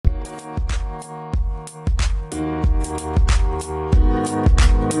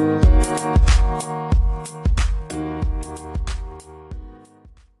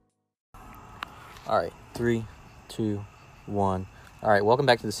3, 2, 1. All right, welcome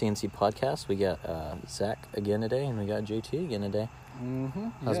back to the CNC podcast. We got Zach again today, and we got JT again today. Mm-hmm.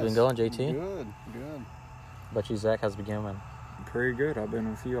 How's it been going, JT? Good. How about you, Zach? How's it been going? Pretty good. I've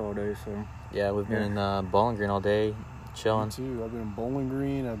been with you all day, so. Yeah, we've been in Bowling Green all day, chilling. Me too. I've been in Bowling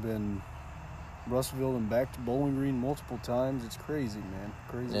Green. I've been Russellville and back to Bowling Green multiple times. It's crazy, man.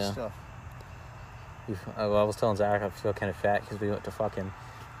 Crazy stuff. I was telling Zach I feel kind of fat because we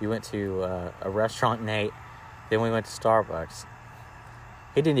went to a restaurant Nate, then we went to Starbucks.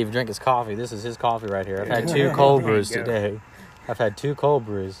 He didn't even drink his coffee. This is his coffee right here. I've had 2 cold brews today. I've had 2 cold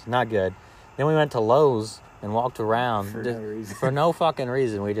brews. Not good. Then we went to Lowe's and walked around. For no fucking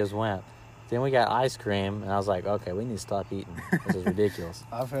reason, we just went. Then we got ice cream, and I was like, okay, we need to stop eating. This is ridiculous.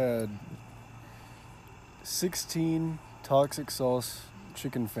 I've had 16 toxic sauce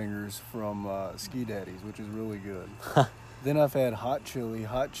chicken fingers from Ski Daddy's, which is really good. Then I've had hot chili,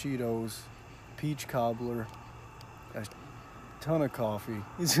 hot Cheetos, peach cobbler, a ton of coffee.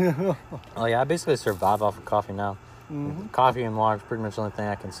 Oh, yeah, I basically survive off of coffee now. Mm-hmm. Coffee and water is pretty much the only thing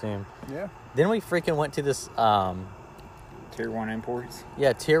I consume. Yeah. Then we freaking went to this... Tier 1 imports?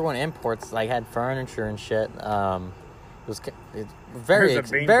 Yeah, Tier 1 imports. Like, had furniture and shit. It was very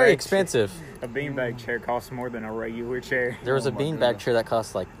expensive. A beanbag chair costs more than a regular chair. There was a beanbag chair that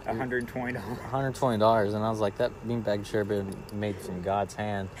cost like $120. $120, and I was like, that beanbag chair been made from God's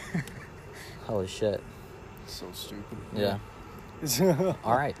hand. Holy shit. So stupid. Yeah.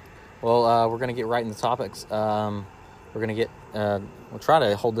 All right. Well, we're gonna get right into topics. We're gonna get. We'll try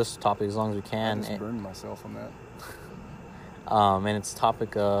to hold this topic as long as we can. I just burned myself on that. And it's the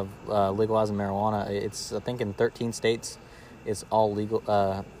topic of legalizing marijuana. It's, I think, in 13 states, it's all legal.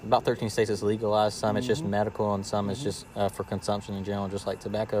 About 13 states it's legalized. Some it's just medical, and some it's just for consumption in general, just like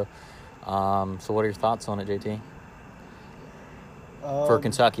tobacco. So what are your thoughts on it, JT? For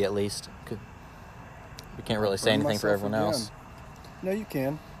Kentucky, at least. We can't really say anything for everyone else. No, you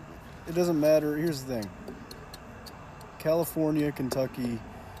can. It doesn't matter. Here's the thing. California, Kentucky,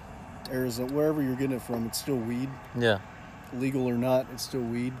 Arizona, wherever you're getting it from, it's still weed. Yeah. Legal or not, it's still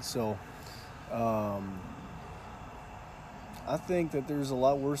weed. So I think that there's a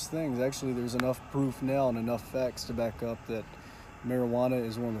lot worse things. Actually, there's enough proof now and enough facts to back up that marijuana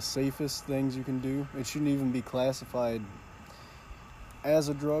is one of the safest things you can do. It shouldn't even be classified as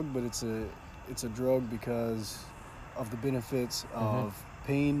a drug, but it's a drug because of the benefits of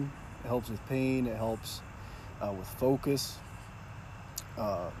pain. It helps with pain. It helps with focus.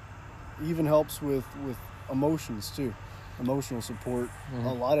 Even helps with emotions too. Emotional support.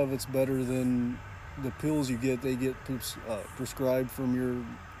 A lot of it's better than the pills you get. They get prescribed from your...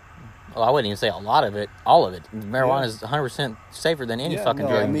 Well, I wouldn't even say a lot of it. All of it. Marijuana is 100% safer than any fucking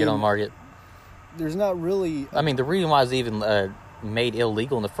drug you can get on the market. There's not really... I mean, the reason why it's even made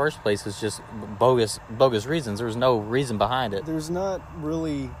illegal in the first place is just bogus reasons. There's no reason behind it. There's not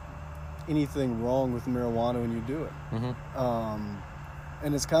really anything wrong with marijuana when you do it.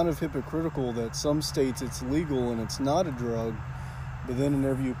 And it's kind of hypocritical that some states it's legal and it's not a drug, but then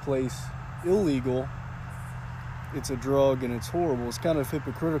whenever you place illegal, it's a drug and it's horrible. It's kind of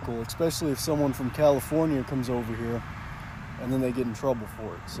hypocritical, especially if someone from California comes over here and then they get in trouble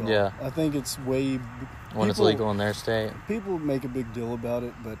for it. So yeah. I think it's way... When it's legal in their state. People make a big deal about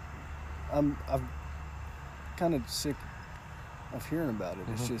it, but I'm kind of sick of hearing about it.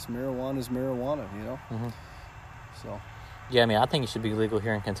 It's just marijuana is marijuana, you know? So... Yeah, I mean, I think it should be legal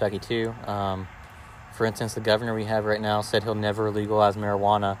here in Kentucky, too. For instance, the governor we have right now said he'll never legalize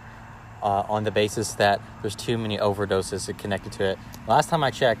marijuana on the basis that there's too many overdoses connected to it. Last time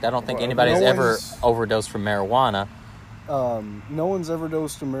I checked, I don't think anybody's ever overdosed from marijuana. No one's ever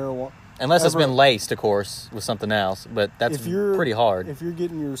dosed from marijuana. Unless it's been laced, of course, with something else. But that's pretty hard. If you're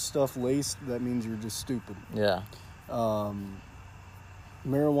getting your stuff laced, that means you're just stupid. Yeah.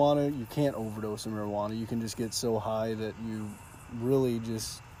 Marijuana, you can't overdose on marijuana. You can just get so high that you really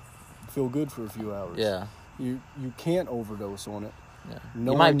just feel good for a few hours. Yeah. You can't overdose on it. Yeah.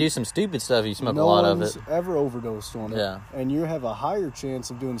 You might do some stupid stuff if you smoke a lot of it. No one's ever overdosed on it. Yeah. And you have a higher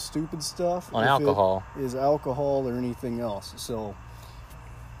chance of doing stupid stuff on alcohol. It is alcohol or anything else. So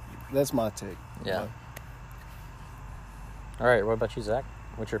that's my take. Yeah. All right. What about you, Zach?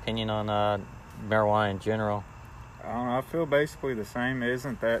 What's your opinion on marijuana in general? I don't know. I feel basically the same. It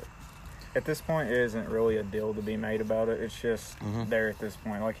isn't that... At this point, it isn't really a deal to be made about it. It's just there at this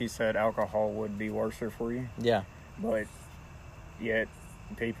point. Like he said, alcohol would be worse for you. Yeah. But yet,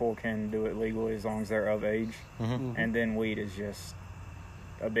 people can do it legally as long as they're of age. And then weed is just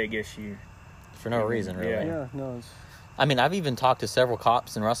a big issue. For no reason, really. Yeah, no. I mean, I've even talked to several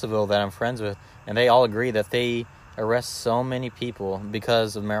cops in Russellville that I'm friends with, and they all agree that they arrest so many people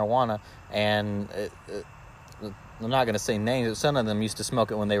because of marijuana, and I'm not going to say names, but some of them used to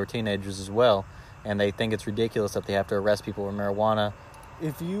smoke it when they were teenagers as well, and they think it's ridiculous that they have to arrest people with marijuana.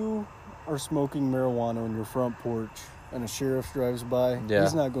 If you are smoking marijuana on your front porch and a sheriff drives by,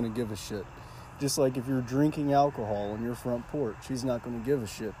 he's not going to give a shit. Just like if you're drinking alcohol on your front porch, he's not going to give a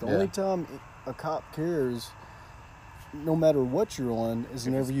shit. The only time a cop cares, no matter what you're on, is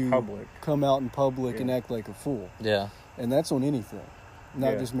whenever you come out in public and act like a fool. Yeah. And that's on anything,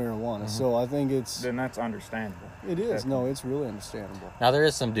 not just marijuana. So I think Then that's understandable. It is. Definitely. No, it's really understandable. Now, there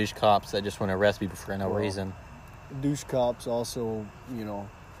is some douche cops that just want to arrest people for no reason. Douche cops also,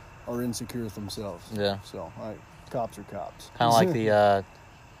 are insecure with themselves. Yeah. So, cops are cops. Kind of like the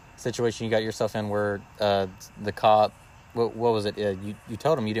situation you got yourself in where the cop, what was it? You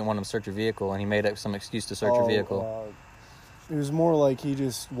told him you didn't want him to search your vehicle, and he made up some excuse to search your vehicle. It was more like he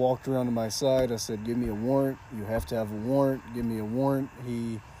just walked around to my side. I said, give me a warrant. You have to have a warrant. Give me a warrant.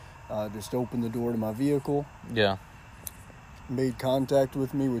 He just opened the door to my vehicle. Yeah. Made contact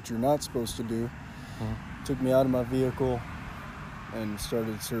with me, which you're not supposed to do. Mm-hmm. Took me out of my vehicle and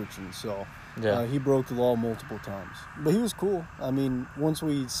started searching. So he broke the law multiple times. But he was cool. I mean, once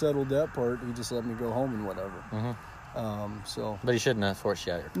we settled that part, he just let me go home and whatever. Mm-hmm. But he shouldn't have forced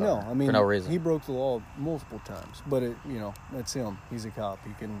you out of your car. No, I mean, for no reason. He broke the law multiple times. But that's him. He's a cop.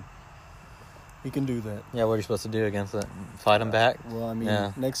 He can do that. Yeah, what are you supposed to do against it? Fight him back? Well, I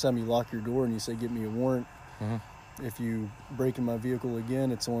mean, next time you lock your door and you say, "Get me a warrant," if you break in my vehicle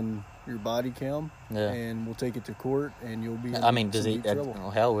again, it's on your body cam, and we'll take it to court, and you'll be. Does he?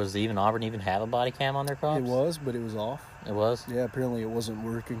 Was even Auburn even have a body cam on their cops? It was, but it was off. It was. Yeah, apparently it wasn't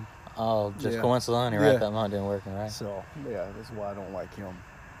working. Oh, just coincidentally, right? That month didn't work, right? So that's why I don't like him.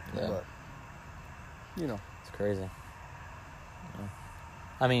 Yeah. But it's crazy. Yeah.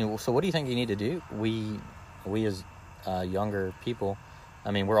 I mean, so what do you think you need to do? We as younger people,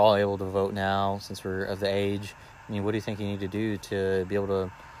 I mean, we're all able to vote now since we're of the age. I mean, what do you think you need to do to be able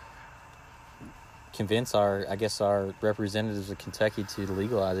to convince our representatives of Kentucky to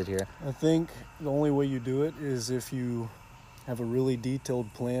legalize it here? I think the only way you do it is if you have a really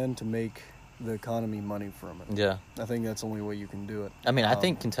detailed plan to make the economy money from it. Yeah. I think that's the only way you can do it. I mean, I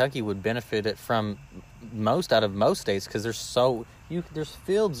think Kentucky would benefit it from out of most states because there's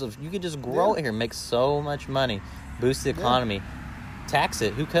fields of, you could just grow it here, make so much money, boost the economy, tax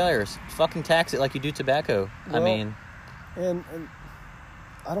it. Who cares? Fucking tax it like you do tobacco. Well, I mean, and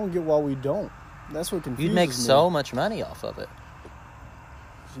I don't get why we don't. That's what confuses me. You'd make so much money off of it.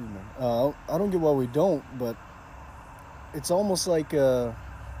 Excuse me. I don't get why we don't, but it's almost like they're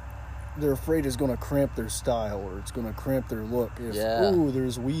afraid it's going to cramp their style or it's going to cramp their look. If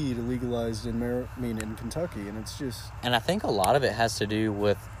there's weed legalized in Kentucky, and it's just. And I think a lot of it has to do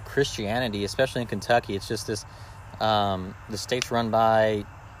with Christianity, especially in Kentucky. It's just this. The state's run by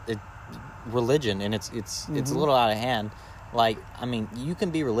religion, and it's a little out of hand. Like, I mean, you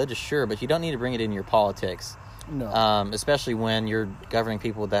can be religious, sure, but you don't need to bring it in your politics. No. Especially when you're governing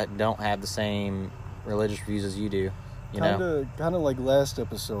people that don't have the same religious views as you do. Kind of like last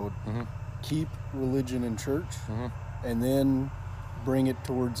episode. Mm-hmm. Keep religion in church, and then bring it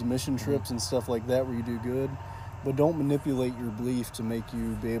towards mission trips and stuff like that where you do good. But don't manipulate your belief to make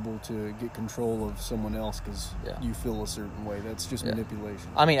you be able to get control of someone else because you feel a certain way. That's just manipulation.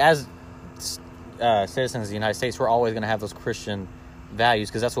 I mean, as citizens of the United States, we're always going to have those Christian values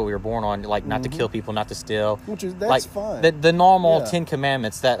because that's what we were born on, like not to kill people, not to steal. That's fine. The normal 10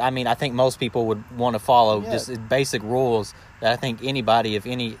 commandments that, I mean, I think most people would want to follow, just basic rules that I think anybody of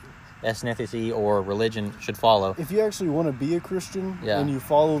any ethnicity or religion should follow. If you actually want to be a Christian and you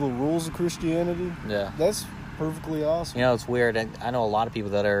follow the rules of Christianity, that's perfectly awesome. It's weird. I know a lot of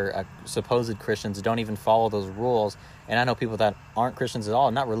people that are supposed Christians don't even follow those rules. And I know people that aren't Christians at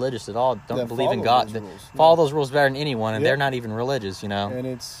all, not religious at all, don't believe in God. Follow those rules better than anyone, and they're not even religious,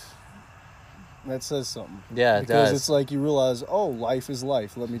 And that says something. Yeah, it because does. It's like you realize, life is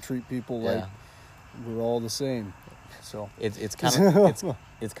life. Let me treat people like we're all the same. So it's kind of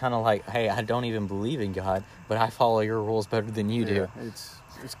it's kind of like, hey, I don't even believe in God, but I follow your rules better than you do. It's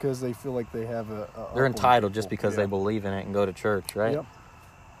because they feel like they have they're entitled just because they believe in it and go to church, right? Yep.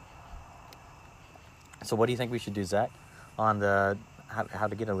 So what do you think we should do, Zach, on the how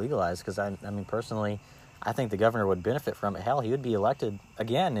to get it legalized? Because I mean, personally, I think the governor would benefit from it. Hell, he would be elected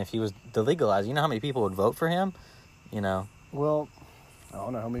again if he was to legalize. You know how many people would vote for him? Well, I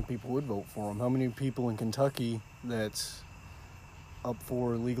don't know how many people would vote for him. How many people in Kentucky that's up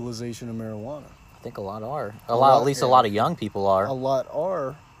for legalization of marijuana? I think a lot are. A lot of young people are. A lot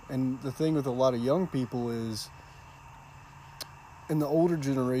are. And the thing with a lot of young people is, in the older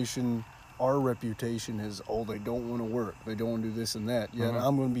generation, our reputation is, oh, they don't want to work, they don't want to do this and that. Yet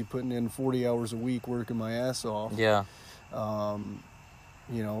I'm going to be putting in 40 hours a week working my ass off. Yeah.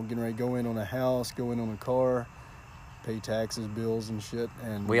 You know, getting ready to go in on a house, go in on a car, pay taxes, bills and shit.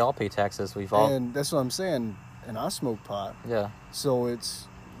 And We all pay taxes. We've all. And that's what I'm saying. And I smoke pot. Yeah. So it's,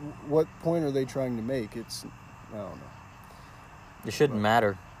 what point are they trying to make? It's, I don't know. It shouldn't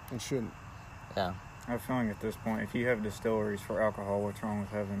matter. It shouldn't. Yeah. I have a feeling at this point, if you have distilleries for alcohol, what's wrong with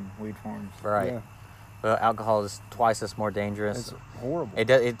having weed farms? Right. Yeah. Well, alcohol is twice as more dangerous. It's horrible.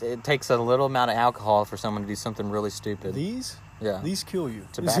 It takes a little amount of alcohol for someone to do something really stupid. These Yeah. kill you.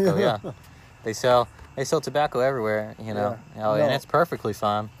 Tobacco, yeah. They sell tobacco everywhere, you know. Yeah. And No. it's perfectly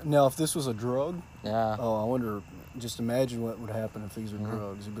fine. Now, if this was a drug, Yeah. oh, I wonder, just imagine what would happen if these were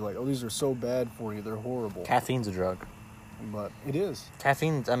drugs. You'd be like, oh, these are so bad for you, they're horrible. Caffeine's a drug. But it is.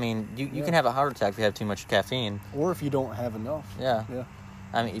 Caffeine, I mean, you Yeah. can have a heart attack if you have too much caffeine. Or if you don't have enough. Yeah. Yeah.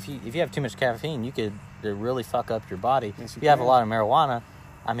 I mean, if you have too much caffeine, you could really fuck up your body. Yes, if you have a can. lot of marijuana,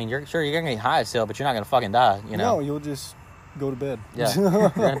 I mean, you're going to get high still, but you're not going to fucking die, you know? No, you'll just go to bed. Yeah. You're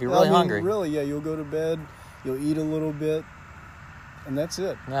going to be really hungry. Really, yeah, you'll go to bed, you'll eat a little bit, and that's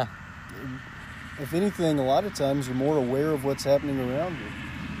it. Yeah. If anything, a lot of times you're more aware of what's happening around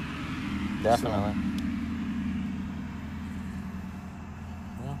you. Definitely.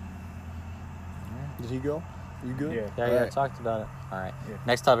 Did he go? You good? Yeah. Yeah, All I right. talked about it. All right. Yeah.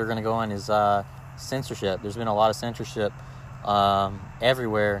 Next topic we're going to go on is censorship. There's been a lot of censorship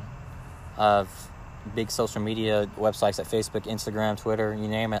everywhere of big social media websites like Facebook, Instagram, Twitter, you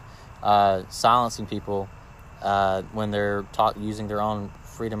name it, silencing people when they're using their own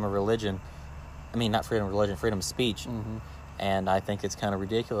freedom of religion. I mean, not freedom of religion, freedom of speech. Mm-hmm. And I think it's kind of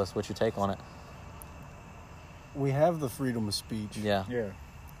ridiculous. What's your take on it? We have the freedom of speech. Yeah. Yeah.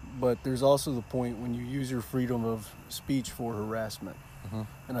 But there's also the point when you use your freedom of speech for harassment. Mhm.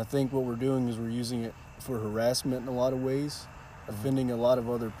 And I think what we're doing is we're using it for harassment in a lot of ways, offending a lot of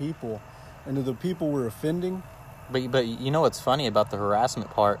other people. And to the people we're offending, But you know what's funny about the harassment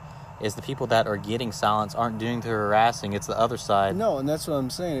part is the people that are getting silence aren't doing the harassing. It's the other side. no, and that's what I'm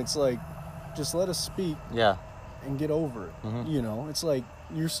saying. It's like, just let us speak Yeah. and get over it. Mhm. You know, it's like,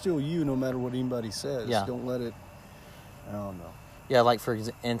 you're still you no matter what anybody says. Yeah. Don't let it, I don't know. Yeah, like for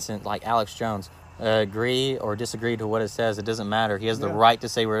instance, like Alex Jones, agree or disagree to what it says. It doesn't matter. He has the Yeah. right to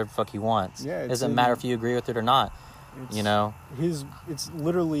say whatever the fuck he wants. Yeah, It it's doesn't in- matter if you agree with it or not. It's, You know. it's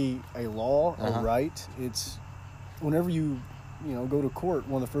literally a law, Uh-huh. a right. It's, whenever you go to court,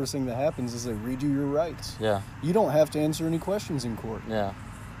 one of the first things that happens is they read you your rights. Yeah. You don't have to answer any questions in court. Yeah.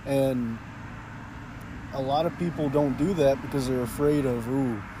 And a lot of people don't do that because they're afraid of,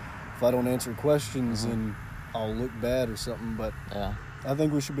 if I don't answer questions, then I'll look bad or something. But Yeah. I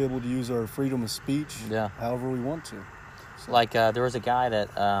think we should be able to use our freedom of speech Yeah. however we want to. So, Like there was a guy that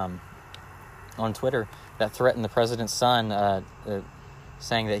on Twitter that threatened the president's son,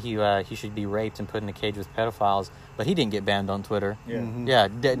 saying that he should be raped and put in a cage with pedophiles, but he didn't get banned on Twitter. Yeah. Mhm.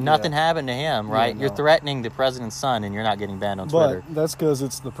 Yeah, nothing Yeah. happened to him, right? Yeah, You're no. threatening the president's son, and you're not getting banned on But Twitter. that's because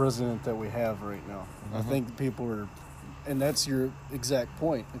it's the president that we have right now. I Mhm. think people are, and that's your exact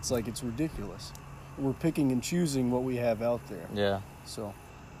point. It's like, it's ridiculous. We're picking and choosing what we have out there. Yeah. So,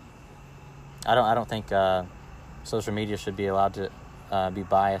 I don't think social media should be allowed to be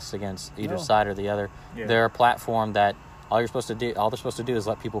biased against either No. side or the other. Yeah. They're a platform that all they're supposed to do is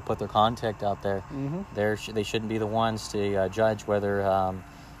let people put their content out there. mm-hmm. They shouldn't be the ones to judge whether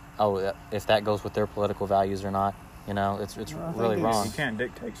if that goes with their political values or not. You know, it's I think really it's- wrong. You can't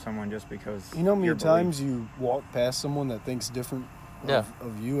dictate someone just because. You know how many your times you walk past someone that thinks different Yeah.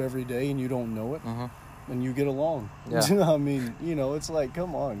 of you every day and you don't know it, Hmm. and you get along. Yeah. I mean, it's like,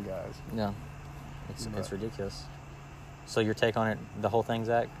 come on, guys. Yeah, it's But- ridiculous. So your take on it, the whole thing,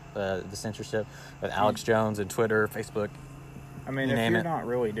 Zach, the censorship with Alex Jones and Twitter, Facebook. I mean, You if name you're it. not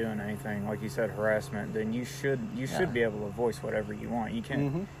really doing anything, like you said, harassment, then you should Yeah. be able to voice whatever you want. You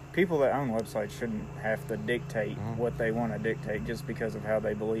can't. Mhm. People that own websites shouldn't have to dictate Mhm. what they want to dictate just because of how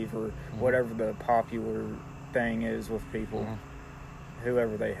they believe or Mm-hmm. whatever the popular thing is with people, Mhm.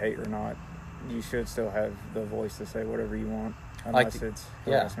 whoever they hate or not. You should still have the voice to say whatever you want, Like unless it's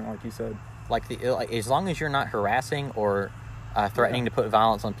yeah. harassment, like you said. Like as long as you're not harassing or threatening to put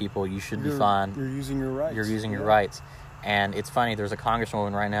violence on people, you should be You're fine. You're using your rights. You're using your Yeah. rights. And it's funny, there's a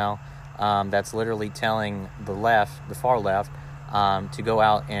congresswoman right now that's literally telling the far left, to go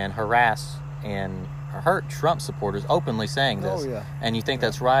out and harass and hurt Trump supporters, openly saying this. Oh, yeah. And you think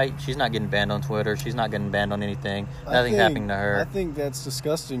that's right? She's not getting banned on Twitter. She's not getting banned on anything. Nothing's happening to her. I think that's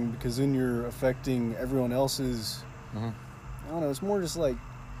disgusting because then you're affecting everyone else's. Mhm. I don't know. It's more just like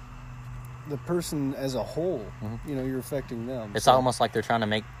the person as a whole. Mhm. You're affecting them. It's So, almost like they're trying to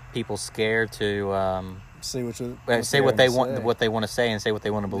make people scared to say what they want to say and say what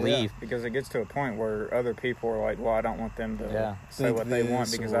they want to believe. Because it gets to a point where other people are like, well, I don't want them to say what they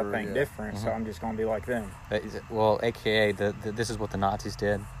want because I think different, so I'm just going to be like them. Well, AKA, this is what the Nazis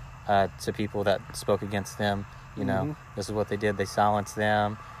did to people that spoke against them. You know, this is what they did. They silenced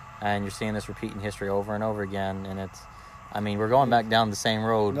them, and you're seeing this repeat in history over and over again, and it's, I mean, we're going back down the same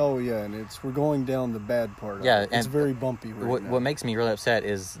road. No, yeah, and we're going down the bad part. Yeah, of it. It's very bumpy right now. What makes me really upset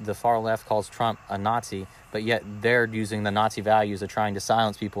is the far left calls Trump a Nazi, but yet they're using the Nazi values of trying to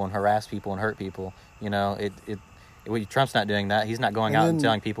silence people and harass people and hurt people. You know, Trump's not doing that. He's not going out and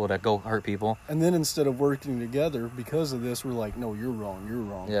telling people to go hurt people. And then instead of working together because of this, we're like, no, you're wrong. You're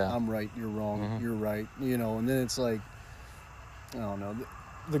wrong. Yeah. I'm right. You're wrong. You're right. You know, and then it's like, I don't know.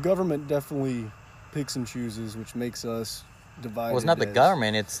 The government definitely picks and chooses, which makes us divided. Well, it's not the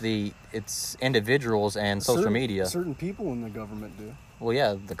government; it's individuals and social media. Certain people in the government do. Well,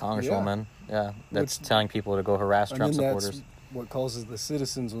 yeah, the congresswoman, that's telling people to go harass Trump supporters. That's what causes the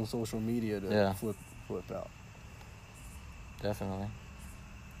citizens on social media to flip out. Definitely.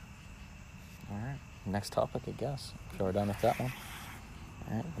 All right, next topic, I guess. So we're done with that one.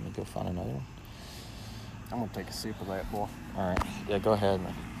 All right, let me go find another one. I'm gonna take a sip of that, boy. All right, yeah, go ahead.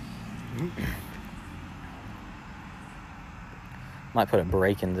 Might put a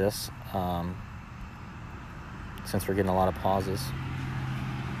break in this, since we're getting a lot of pauses.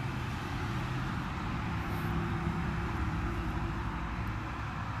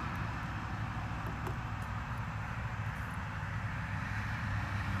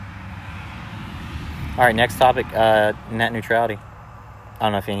 All right, next topic, net neutrality. I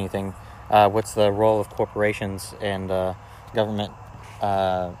don't know if anything. What's the role of corporations and government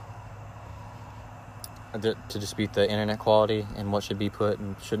to dispute the internet quality and what should be put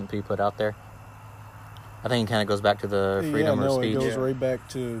and shouldn't be put out there? I think it kind of goes back to the freedom of speech. It goes right back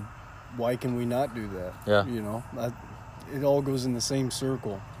to why can we not do that? Yeah. You know, it all goes in the same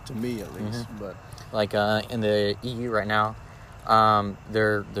circle, to me at least. But like in the EU right now,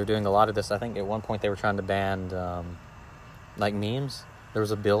 they're doing a lot of this. I think at one point they were trying to ban like memes. There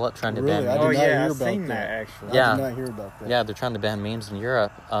was a bill up trying to ban memes. I've seen that actually. I did not hear about that. Yeah, they're trying to ban memes in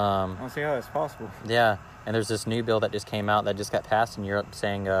Europe. I don't see how that's possible. Yeah, and there's this new bill that just came out that just got passed in Europe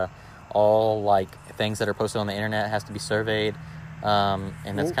saying all like things that are posted on the internet has to be surveyed,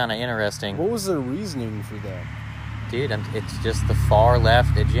 and that's kind of interesting. What was their reasoning for that? Dude, it's just the far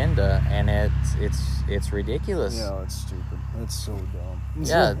left agenda, and it's ridiculous. Yeah, it's stupid. It's so dumb.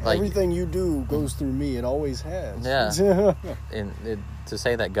 Yeah, like everything you do goes through me. It always has. Yeah, and to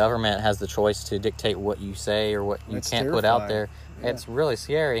say that government has the choice to dictate what you say or what you can't put out there, it's really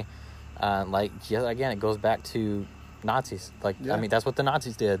scary. Again, it goes back to Nazis. I mean, that's what the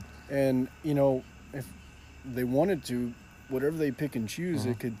Nazis did. And you know, if they wanted to, whatever they pick and choose,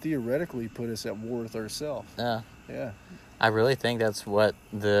 it could theoretically put us at war with ourselves. Yeah. Yeah. I really think that's what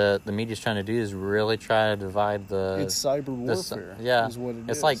the media's trying to do, is really try to divide the... It's cyber warfare. Is what it is.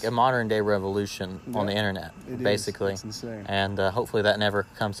 It's like a modern day revolution on the internet, basically. It's insane. And hopefully that never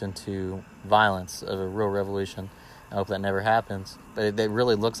comes into violence of a real revolution. I hope that never happens. But it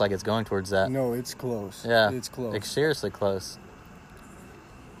really looks like it's going towards that. No, it's close. Yeah. It's close. It's seriously close.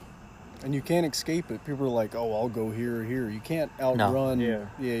 And you can't escape it. People are like, "Oh, I'll go here or here." You can't outrun. No.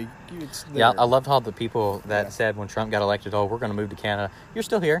 It's there. Yeah, I loved how the people that said when Trump got elected, "Oh, we're going to move to Canada." You're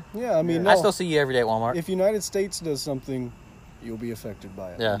still here. Yeah, I mean, I still see you every day at Walmart. If United States does something, you'll be affected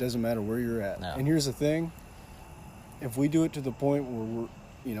by it. Yeah. It doesn't matter where you're at. No. And here's the thing: if we do it to the point where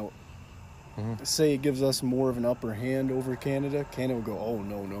we're, say it gives us more of an upper hand over Canada, Canada will go, "Oh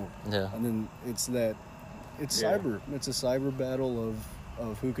no." Yeah. And then it's cyber. It's a cyber battle of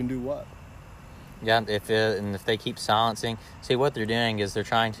who can do what. Yeah, if they keep silencing, see what they're doing is they're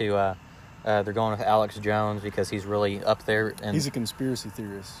trying to, they're going with Alex Jones because he's really up there. And he's a conspiracy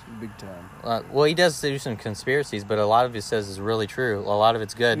theorist, big time. Well, he does do some conspiracies, but a lot of it says is really true. A lot of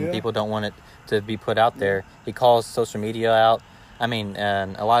it's good, and people don't want it to be put out there. He calls social media out. I mean,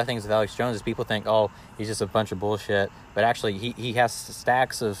 and a lot of things with Alex Jones is people think, oh, he's just a bunch of bullshit. But actually, he has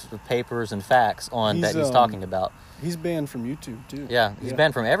stacks of papers and facts that he's talking about. He's banned from YouTube, too. Yeah, he's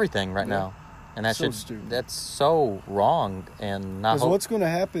banned from everything right now. And that's so wrong and not. Because what's going to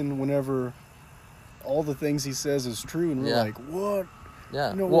happen whenever all the things he says is true, and we're like, what?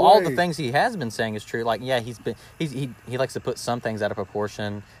 Yeah. No well, way. all the things he has been saying is true. Like, he likes to put some things out of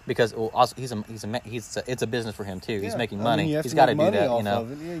proportion because also it's a business for him too. He's making money. He's got to do that. You know.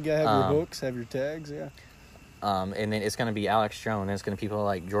 You got to have your hooks, have your tags. Yeah. And then it's going to be Alex Jones, and it's going to be people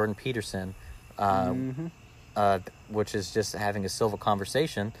like Jordan Peterson, which is just having a civil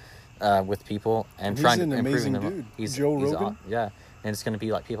conversation. With people and trying to improve them. He's Joe Rogan. and it's going to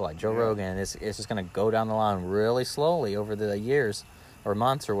be like people like Joe Rogan. It's just going to go down the line really slowly over the years or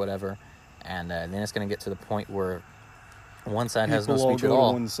months or whatever, and then it's going to get to the point where one side has no speech at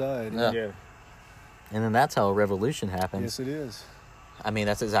all. One side. Yeah. And then that's how a revolution happens. Yes, it is. I mean,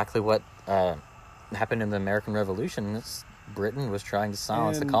 that's exactly what happened in the American Revolution. Britain was trying to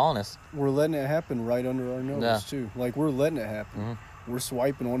silence the colonists. We're letting it happen right under our nose, too. Like, we're letting it happen. We're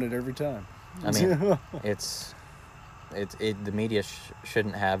swiping on it every time. I mean, the media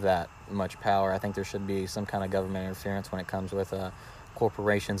shouldn't have that much power. I think there should be some kind of government interference when it comes with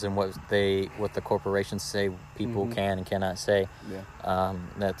corporations and what the corporations say people can and cannot say. Yeah.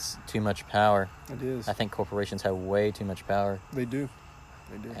 That's too much power. It is. I think corporations have way too much power. They do.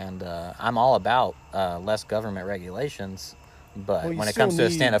 They do. And I'm all about less government regulations, but Well, when it comes to a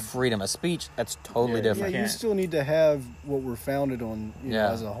stand of freedom of speech, that's totally different. Yeah, you still need to have what we're founded on, you know,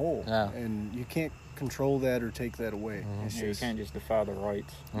 as a whole. Yeah. And you can't control that or take that away. It's You just, can't just defy the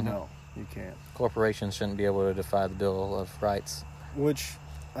rights. no, you can't. Corporations shouldn't be able to defy the Bill of Rights. Which,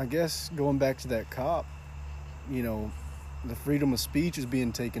 I guess, going back to that cop, you know, the freedom of speech is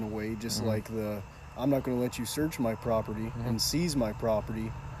being taken away, just like I'm not going to let you search my property and seize my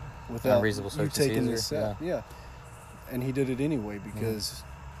property without Unreasonable you search and taking seizure, this step. Yeah. And he did it anyway because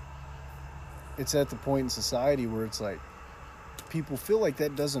it's at the point in society where it's like people feel like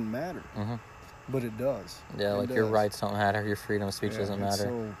that doesn't matter, but it does. Yeah, It your does. rights don't matter, your freedom of speech doesn't it's matter.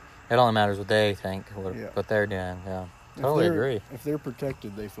 so- It only matters what they think, Yeah. what they're doing. Yeah, if totally they're- agree. If they're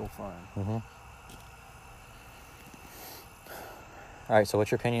protected, they feel fine. All right, so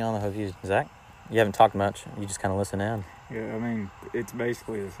what's your opinion on the reviews, Zach? You haven't talked much. You just kind of listen in. Yeah, I mean, it's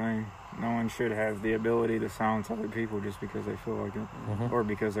basically the same. No one should have the ability to silence other people just because they feel like it, or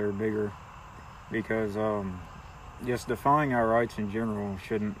because they're bigger. Because just defying our rights in general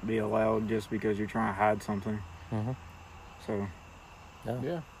shouldn't be allowed just because you're trying to hide something. So,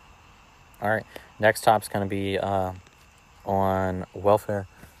 Yeah. All right, next top's going to be on welfare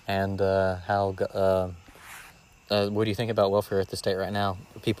and how. What do you think about welfare at the state right now?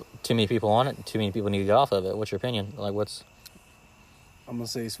 Too many people on it. Too many people need to get off of it. What's your opinion? Like, what's? I'm gonna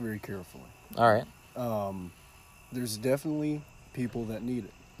say it's very carefully. All right. There's definitely people that need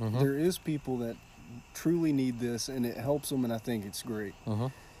it. There is people that truly need this, and it helps them, and I think it's great.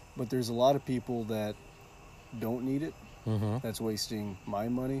 But there's a lot of people that don't need it. That's wasting my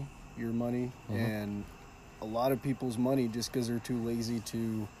money, your money, and a lot of people's money just because they're too lazy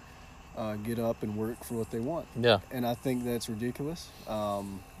to get up and work for what they want. Yeah. And I think that's ridiculous.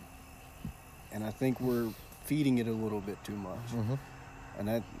 And I think we're feeding it a little bit too much. And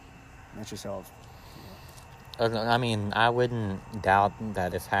that's just how I mean, I wouldn't doubt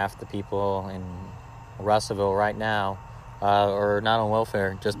that if half the people in Russellville right now are not on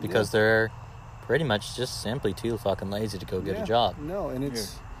welfare just because they're pretty much just simply too fucking lazy to go get a job. No, and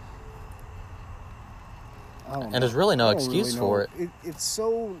it's... I don't know. And there's really no I don't excuse really for know. It's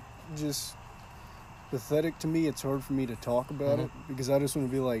so just pathetic to me. It's hard for me to talk about it because I just want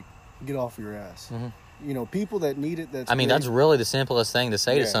to be like, get off your ass. You know, people that need it, that's I mean, great. that's really the simplest thing to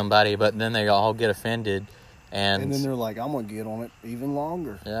say to somebody, but then they all get offended. And then they're like, I'm going to get on it even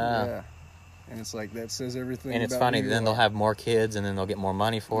longer. Yeah. And it's like, that says everything And it's about funny, you. then they'll have more kids, and then they'll get more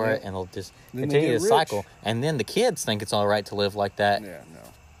money for it, and they'll just Then they continue get the rich. cycle. And then the kids think it's all right to live like that. Yeah, no.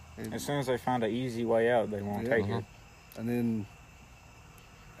 as soon as they find an easy way out, they won't take it. And then,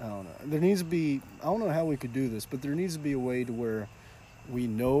 I don't know. There needs to be, I don't know how we could do this, but there needs to be a way to where we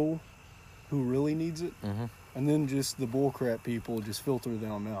know who really needs it. And then just the bullcrap people just filter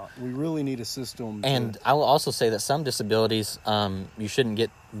them out. We really need a system. And I will also say that some disabilities you shouldn't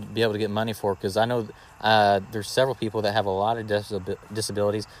be able to get money for, because I know there's several people that have a lot of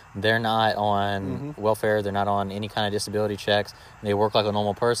disabilities. They're not on welfare. They're not on any kind of disability checks. They work like a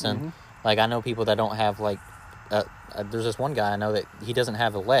normal person. Like, I know people that don't have, like, there's this one guy I know that he doesn't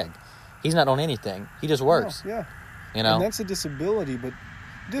have a leg. He's not on anything. He just works. Yeah. You know? And that's a disability, but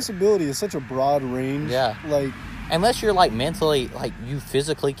disability is such a broad range. Yeah. Like, unless you're, like, mentally, like, you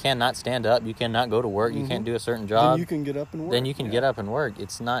physically cannot stand up, you cannot go to work, you can't do a certain job. then you can get up and work. Then you can get up and work.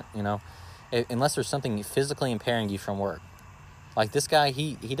 It's not, you know, unless there's something physically impairing you from work. Like this guy,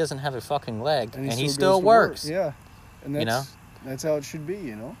 he doesn't have a fucking leg, and he still goes to works. work. Yeah. And that's, You know? that's how it should be,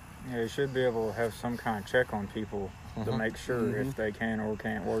 you know? Yeah, you should be able to have some kind of check on people to make sure if they can or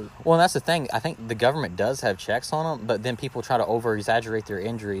can't work. Well, that's the thing. I think the government does have checks on them, but then people try to over-exaggerate their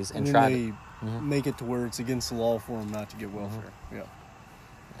injuries and then try they to... make it to where it's against the law for them not to get welfare. Yeah.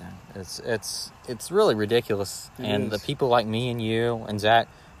 It's really ridiculous. It and is. the people like me and you and Zach,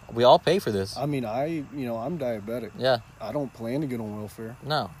 We all pay for this. I mean, I'm diabetic. Yeah. I don't plan to get on welfare.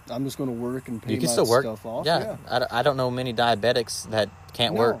 No. I'm just going to work and pay You can my still work. stuff off. Yeah. I don't know many diabetics that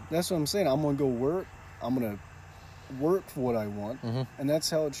can't work. That's what I'm saying. I'm going to go work. I'm going to work for what I want, and that's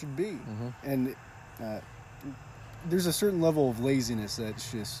how it should be. And there's a certain level of laziness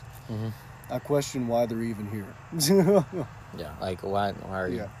that's just, I question why they're even here. Yeah, like why are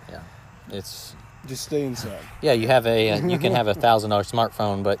you? Yeah. Yeah, it's just stay inside. yeah. You have you can have $1,000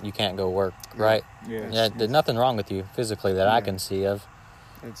 smartphone, but you can't go work, right? Yeah. There's nothing wrong with you physically that I can see of.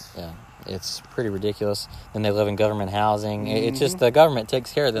 It's It's pretty ridiculous. And they live in government housing. It's just the government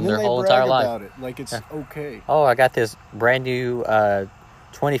takes care of them and then their they whole brag entire life. about it like it's okay. Oh, I got this brand new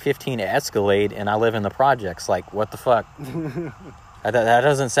 2015 Escalade, and I live in the projects. Like, what the fuck? that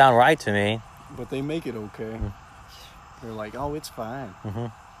doesn't sound right to me. But they make it okay. They're like, oh, it's fine.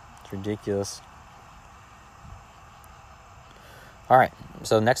 It's ridiculous. All right.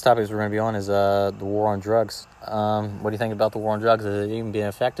 So next topic we're going to be on is the war on drugs. What do you think about the war on drugs? Is it even being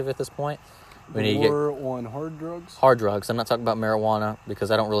effective at this point? The war on hard drugs? Hard drugs. I'm not talking about marijuana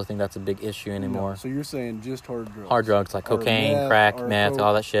because I don't really think that's a big issue anymore. No, so you're saying just hard drugs? Hard drugs like Or cocaine, meth, crack, or meth, coke,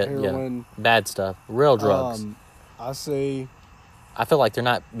 all that shit. heroin. Yeah. Bad stuff. Real drugs. I say like they're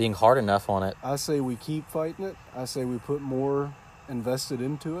not being hard enough on it. I say we keep fighting it. I say we put more invested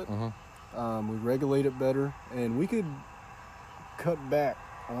into it. We regulate it better, and we could cut back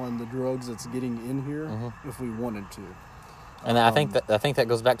on the drugs that's getting in here if we wanted to. And I think that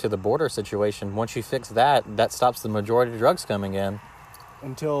goes back to the border situation. Once you fix that, that stops the majority of drugs coming in.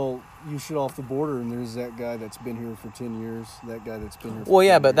 Until you shut off the border and there's that guy that's been here for 10 years, that guy that's been here for Well,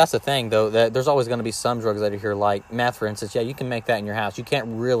 yeah, 10 but years. that's the thing, though. That there's always going to be some drugs that are here, like meth, for instance. Yeah, you can make that in your house. You can't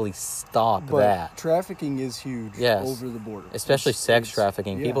really stop But that. trafficking is huge Yes. over the border. Especially sex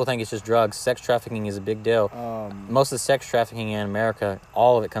trafficking. yeah. People think it's just drugs. Sex trafficking is a big deal. Most of the sex trafficking in America,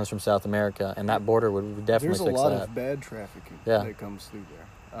 all of it comes from South America, and that border would definitely There's a fix lot that. of bad trafficking Yeah. that comes through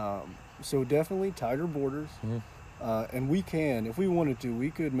there. So definitely tighter borders. And we can, if we wanted to,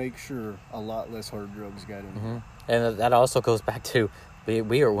 we could make sure a lot less hard drugs got in here. And that also goes back to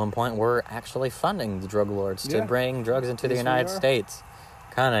we at one point were actually funding the drug lords to Yeah. bring drugs into the Yes, we United are. States.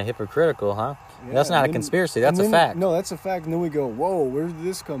 Kind of hypocritical, huh? Yeah, That's not and a then- conspiracy. That's and a then- fact. No, that's a fact. And then we go, whoa, where did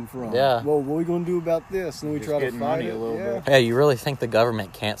this come from? Yeah. Whoa, what are we going to do about this? And then we Just try to getting fight money it. a little yeah. bit. Hey, you really think the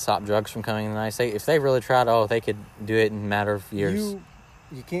government can't stop drugs from coming in the United States? If they really tried, they could do it in a matter of years.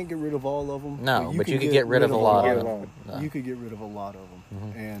 You can't get rid of all of them. No, but can you could get rid of a lot of them. You could get rid of a lot of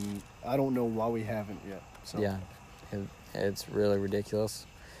them. And I don't know why we haven't yet. So. Yeah, it's really ridiculous.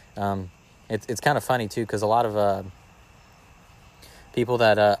 It's kind of funny too because a lot of people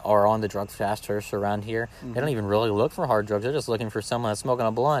that are on the drug task force around here, they don't even really look for hard drugs. They're just looking for someone that's smoking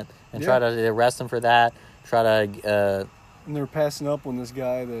a blunt and try to arrest them for that. Try to and they're passing up on this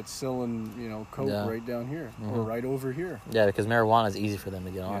guy that's selling, coke Yeah. right down here or right over here. because marijuana is easy for them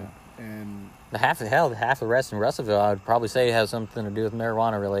to get on. And Half the arrest in Russellville, I would probably say has something to do with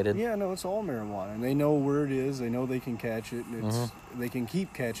marijuana related. yeah, no, it's all marijuana, and they know where it is. They know they can catch it, and they can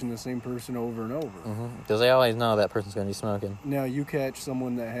keep catching the same person over and over. Because they always know that person's going to be smoking. Now, you catch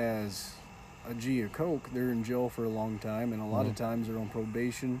someone that has a G of coke, they're in jail for a long time, and a lot of times they're on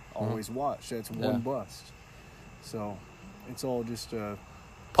probation, always watch. That's one Yeah. bust. So, it's all just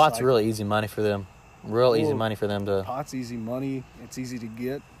Pot's cycle. really easy money for them. Real easy Well, money for them to. pot's easy money. It's easy to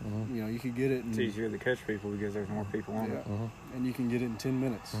get. You could get it, It's easier to catch people because there's more people on it. and you can get it in 10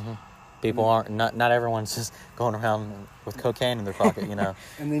 minutes. People aren't not everyone's just going around with cocaine in their pocket, you know.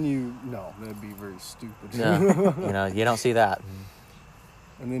 And then that'd be very stupid. No, you don't see that.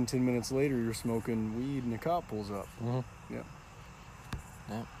 And then 10 minutes later, you're smoking weed, and the cop pulls up. Yeah,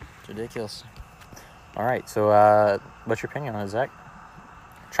 it's ridiculous. All right, so what's your opinion on it, Zach?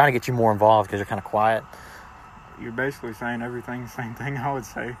 Trying to get you more involved because you're kind of quiet. You're basically saying everything, same thing I would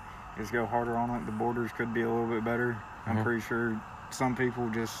say. Just go harder on it. The borders could be a little bit better. I'm pretty sure some people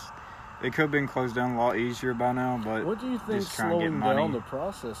it could have been closed down a lot easier by now, but What do you think just trying to get slowing money. down the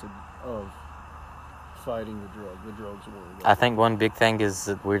process of fighting the drugs war? I think one big thing is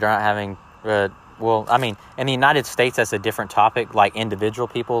that we're not having. In the United States, that's a different topic. Like individual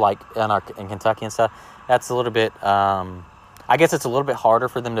people, like in Kentucky and stuff, that's a little bit. I guess it's a little bit harder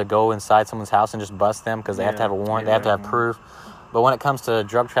for them to go inside someone's house and just bust them because they have to have a warrant. They have to have proof. But when it comes to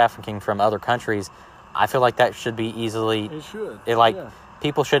drug trafficking from other countries, I feel like that should be easily. It should.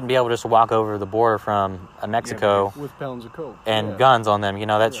 People shouldn't be able to just walk over the border from Mexico with pounds of coke and guns on them.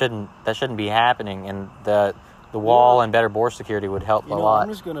 That shouldn't be happening. And the wall and better border security would help a lot.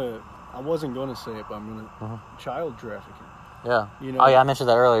 I wasn't gonna say it, but I'm gonna child trafficking. Yeah. You know- Oh yeah, I mentioned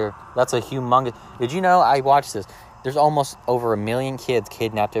that earlier. That's a humongous. Did you know? I watched this. there's almost over 1 million kids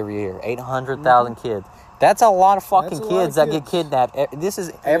kidnapped every year. 800,000 kids. That's a lot of fucking That's a lot kids of that get kids. kidnapped. This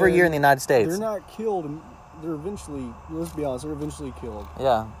is every year in the United States. They're not killed. They're eventually, let's be honest, they're eventually killed.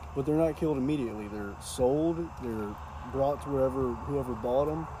 Yeah. But they're not killed immediately. They're sold. They're brought to whoever bought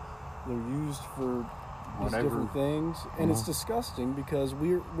them. They're used for these Whatever. different things. And it's disgusting because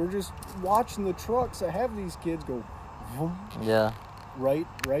we're just watching the trucks that have these kids go vroom, Yeah. right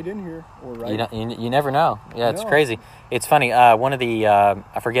in here or right. You never know. Yeah, it's No. crazy. It's funny. One of the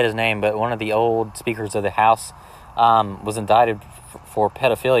I forget his name, but one of the old speakers of the House was indicted for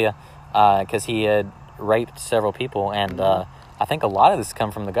pedophilia because he had raped several people, and I think a lot of this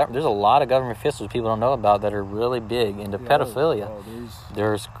come from the government. There's a lot of government officials people don't know about that are really big into pedophilia. Oh,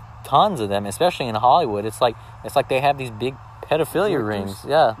 There's tons of them, especially in Hollywood. It's like they have these big pedophilia rings.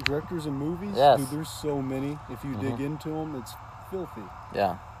 Yeah, directors in movies. Yes. Dude, there's so many. If you dig into them, it's filthy.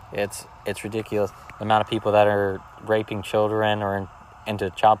 yeah. It's ridiculous the amount of people that are raping children or into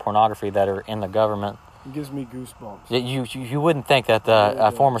child pornography that are in the government. It gives me goosebumps. You wouldn't think that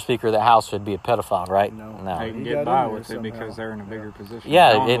a former Speaker of the House would be a pedophile, right? No. They can He get got by in there with it somehow. because they're in a bigger position.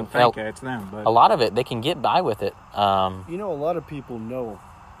 Yeah, no one it- would think it's them, but A lot of it, they can get by with it. You know, a lot of people know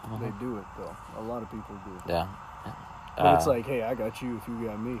they do it, though. A lot of people do. Yeah. But it's like, hey, I got you if you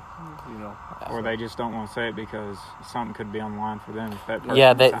got me. You know. or they just don't want to say it because something could be on the line for them. If that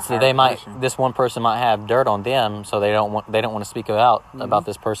yeah, person's in a they higher might. position. This one person might have dirt on them, so they don't want to speak out about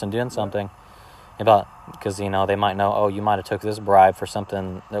this person doing something. Because they might know, oh, you might have took this bribe for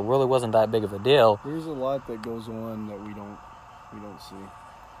something that really wasn't that big of a deal. There's a lot that goes on that we don't see.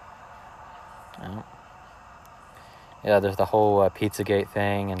 Yeah, there's the whole Pizzagate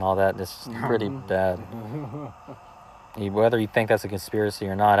thing and all that. This is pretty bad. Whether you think that's a conspiracy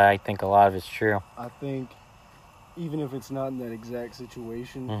or not, I think a lot of it's true. I think even if it's not in that exact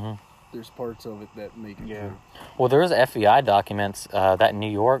situation, there's parts of it that make it true. Well, there's FBI documents that in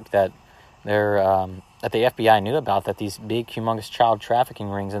New York that that the FBI knew about, that these big, humongous child trafficking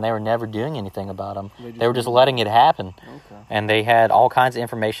rings, and they were never doing anything about them. They were just letting it happen. Okay. And they had all kinds of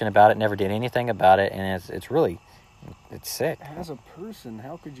information about it, never did anything about it, and it's really sick. As a person,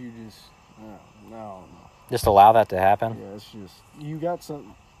 how could you just no. Just allow that to happen. Yeah, it's just you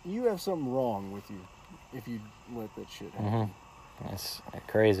have something wrong with you if you let that shit happen. It's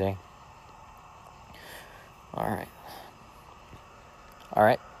crazy. All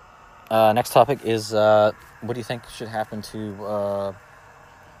right. Next topic is what do you think should happen to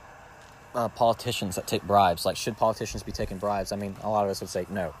politicians that take bribes? Like, should politicians be taking bribes? I mean, a lot of us would say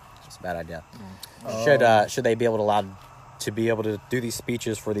no, it's a bad idea. Should they be allowed to be able to do these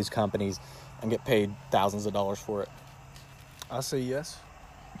speeches for these companies and get paid thousands of dollars for it? I say yes.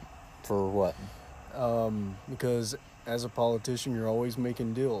 For what? Because as a politician, you're always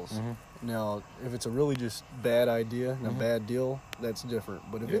making deals. Now, if it's a really just bad idea and a bad deal, that's different.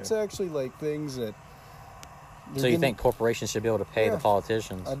 But if it's actually like things that... So you think corporations should be able to pay the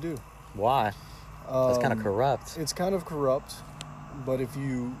politicians? I do. Why? That's kind of corrupt. It's kind of corrupt, but if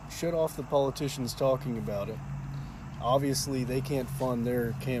you shut off the politicians talking about it, obviously they can't fund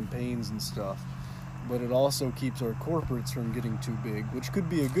their campaigns and stuff. But it also keeps our corporates from getting too big, which could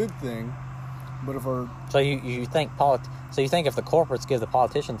be a good thing. But if our... So you think if the corporates give the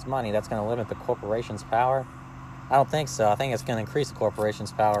politicians money, that's going to limit the corporation's power? I don't think so. I think it's going to increase the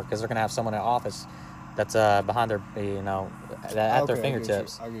corporation's power because they're going to have someone in office that's behind their, at their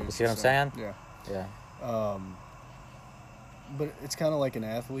fingertips. You see what I'm saying? Yeah. Yeah. But it's kind of like an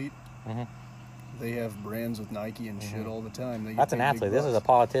athlete. They have brands with Nike and shit all the time. They get That's an paid big athlete. This is a bucks.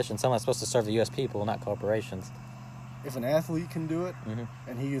 politician. Someone that's supposed to serve the U.S. people, not corporations. If an athlete can do it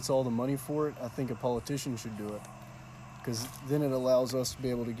and he gets all the money for it, I think a politician should do it. Because then it allows us to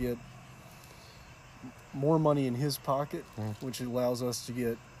be able to get more money in his pocket, which allows us to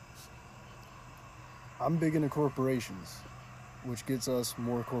get... I'm big into corporations, which gets us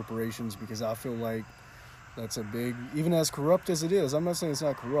more corporations because I feel like that's a big... Even as corrupt as it is, I'm not saying it's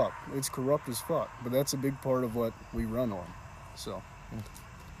not corrupt. It's corrupt as fuck, but that's a big part of what we run on. So...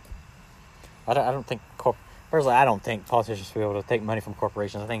 I don't think... Personally, I don't think politicians should be able to take money from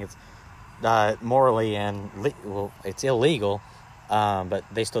corporations. I think it's morally and it's illegal, but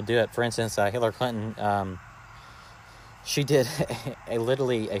they still do it. For instance, Hillary Clinton, she did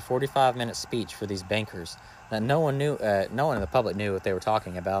literally a 45-minute speech for these bankers that no one knew. No one in the public knew what they were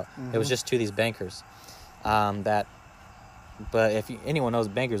talking about. It was just to these bankers. But if anyone knows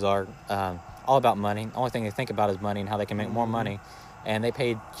what bankers are, all about money. The only thing they think about is money and how they can make more money. And they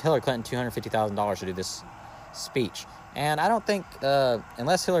paid Hillary Clinton $250,000 to do this speech. And I don't think,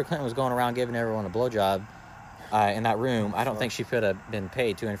 unless Hillary Clinton was going around giving everyone a blowjob in that room, I don't think she could have been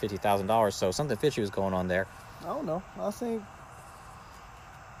paid $250,000. So something fishy was going on there. I don't know. I think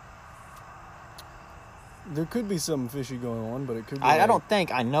there could be something fishy going on, but it could be I don't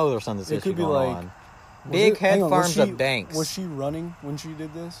think I know there's something It fishy could be going like- on. Big head hang on, farms of banks. Was she running when she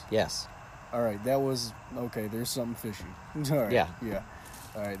did this? Yes. All right, that was okay. There's something fishy. All right, Yeah. yeah.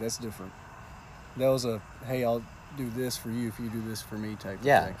 All right, that's different. That was a hey, I'll do this for you if you do this for me type of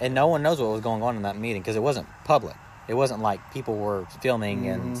Yeah, thing. and no one knows what was going on in that meeting because it wasn't public. It wasn't like people were filming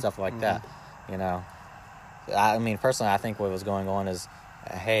Mhm, and stuff like that. You know, I mean, personally, I think what was going on is,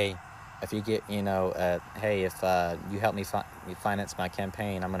 hey, if you get, hey, if you help me finance my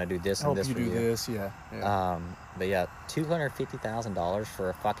campaign, I'm gonna do this Help and this you for do you. this, yeah. But yeah, $250,000 for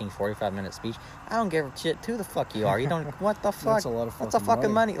a fucking 45-minute speech. I don't give a shit who the fuck you are. You don't. What the fuck? That's a lot of That's a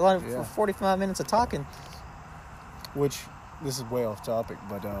fucking fucking money. Yeah. For 45 minutes of talking. Which this is way off topic,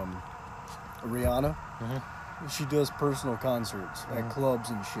 but Rihanna, she does personal concerts at clubs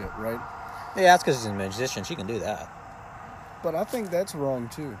and shit, right? Yeah, that's because she's a musician. She can do that. But I think that's wrong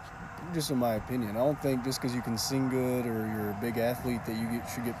too, just in my opinion. I don't think just because you can sing good or you're a big athlete that you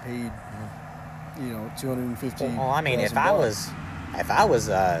should get paid, $250,000. Well, I mean, if I was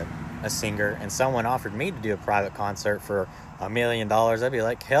a singer and someone offered me to do a private concert for $1 million, I'd be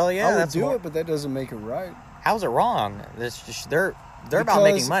like, hell yeah, I would that's do more. it, but that doesn't make it right. How's it wrong? They're about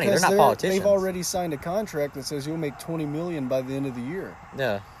making money. They're not politicians. They've already signed a contract that says you'll make $20 million by the end of the year.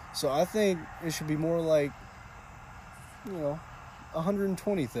 Yeah. So I think it should be more like,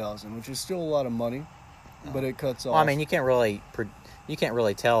 $120,000, which is still a lot of money, but it cuts off. Well, I mean, you can't really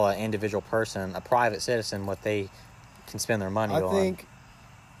tell an individual person, a private citizen, what they can spend their money on. I think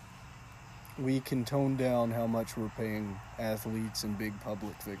we can tone down how much we're paying athletes and big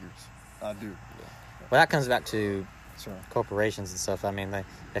public figures. I do. Well, that comes back to Sorry. corporations and stuff. I mean,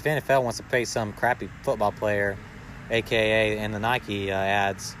 if NFL wants to pay some crappy football player, aka in the Nike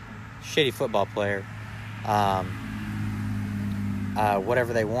ads, shitty football player,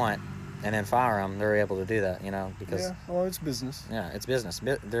 whatever they want, and then fire them, they're able to do that, because Yeah, well, it's business. yeah, it's business.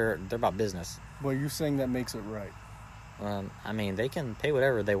 They're about business. Well, you're saying that makes it right. I mean, they can pay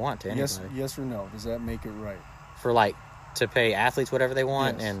whatever they want to anybody. Yes or no? Does that make it right? For to pay athletes whatever they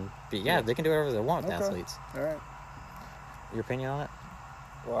want, Yes. and they can do whatever they want with Okay. athletes. All right. Your opinion on it?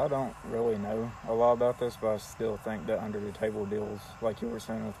 Well, I don't really know a lot about this, but I still think that under the table deals, like you were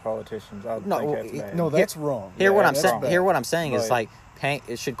saying with politicians, I think that's bad. No, that's wrong. Here, what I'm that's saying. bad. Here, what I'm saying is Right.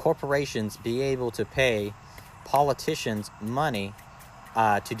 should corporations be able to pay politicians money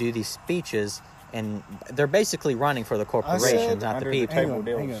to do these speeches? And they're basically running for the corporations, not the under people. the table Hang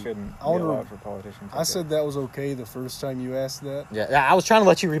deals on. shouldn't I be wanna- allowed for politicians. I said that was okay the first time you asked that. Yeah, I was trying to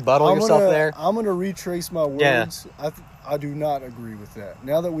let you rebuttal yourself there. I'm going to retrace my Yeah. words. I do not agree with that.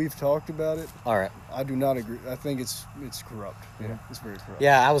 Now that we've talked about it, All right. I do not agree. I think it's corrupt. Yeah, it's very corrupt.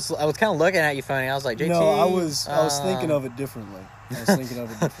 Yeah, I was kind of looking at you funny. I was like, JT. No, I was thinking of it differently.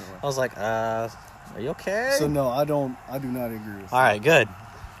 I was like, are you okay? So no, I do not agree with All right, good.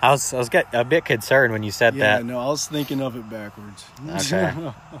 I was getting a bit concerned when you said Yeah, that. no, I was thinking of it backwards. Okay.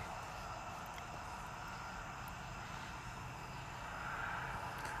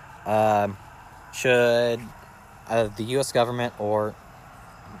 Should the U.S. government or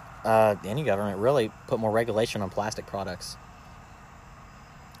any government really put more regulation on plastic products?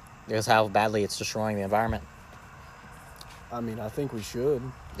 Because how badly it's destroying the environment. I mean, I think we should.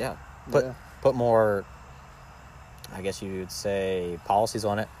 Yeah. Yeah. Put more, I guess you would say, policies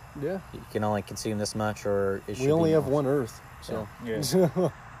on it. Yeah. You can only consume this much, or it should We only be have more. one Earth, so. Yeah.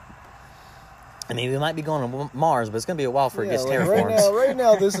 I mean, we might be going to Mars, but it's going to be a while before it gets like terraformed. right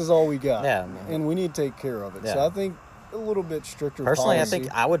now, this is all we got. Yeah. And we need to take care of it. So Yeah. I think a little bit stricter Personally, policy. I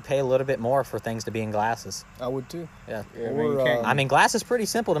think I would pay a little bit more for things to be in glasses. I would too. Yeah. Yeah, I mean, you Or, can't- I mean, glass is pretty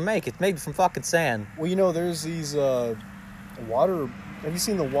simple to make. It's made from fucking sand. Well, there's these water. Have you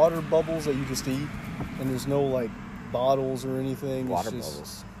seen the water bubbles that you just eat? And there's no like bottles or anything. It's Water just-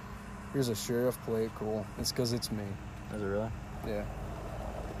 bubbles. Here's a sheriff plate. Cool. It's because it's me. Is it really? Yeah.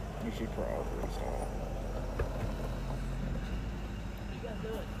 You should probably stop.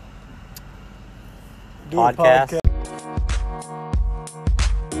 Do a Podcast.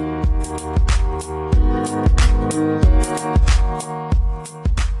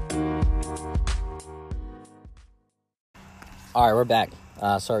 All right, we're back.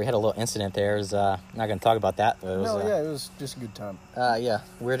 Sorry, we had a little incident there. Not going to talk about that. But it was, It was just a good time. yeah,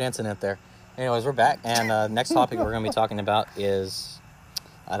 weird incident there. Anyways, we're back, and next topic we're going to be talking about is,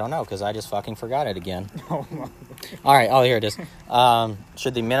 I don't know, because I just fucking forgot it again. All right, here it is.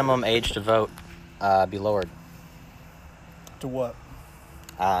 Should the minimum age to vote be lowered? To what?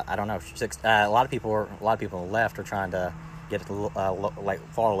 I don't know. A lot of people on the left are trying to get it like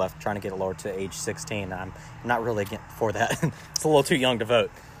far left, trying to get it lowered to age 16. I'm not really for that. It's a little too young to vote.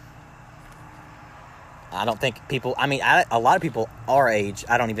 I don't think people. I mean, a lot of people our age,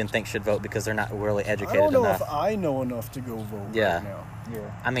 I don't even think should vote because they're not really educated enough. I don't know if I know enough to go vote right now. Yeah.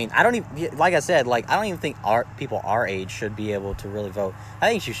 I mean, I don't even, like I said, like I don't even think people our age should be able to really vote. I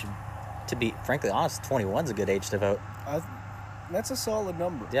think you should, to be frankly honest, 21's a good age to vote. That's a solid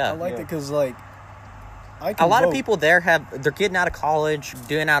number. Yeah. I like it because like I A can lot vote. of people there they're getting out of college,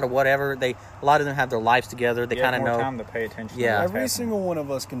 doing out of whatever. A lot of them have their lives together. They kind of know. time to pay attention. Yeah. to what's Every happening. single one of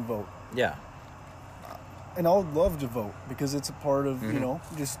us can vote. Yeah. And I would love to vote because it's a part of, Mm-hmm. you know,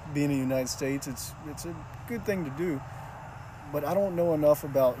 just being in the United States. It's a good thing to do. But I don't know enough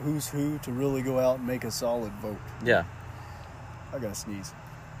about who's who to really go out and make a solid vote. Yeah. I gotta sneeze.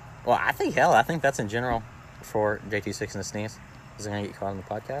 Well, I think that's in general for JT6 and the sneeze. Is it going to get caught on the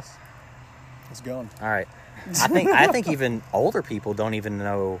podcast? It's gone. All right. I think even older people don't even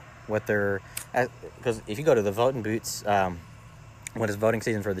know what they're, because if you go to the voting booths, when it's voting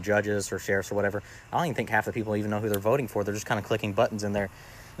season for the judges or sheriffs or whatever, I don't even think half the people even know who they're voting for. They're just kind of clicking buttons in there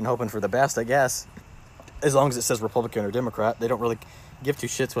and hoping for the best, I guess. As long as it says Republican or Democrat, they don't really give two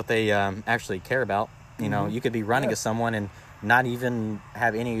shits what they actually care about. You know, you could be running as someone and not even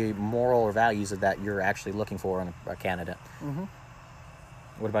have any moral or values of that you're actually looking for in a candidate. Mm-hmm.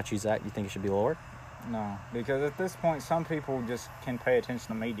 What about you, Zach? You think it should be lowered? No, because at this point, some people just can pay attention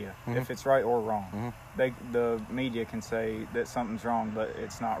to media, Mhm. if it's right or wrong. Mhm. The media can say that something's wrong, but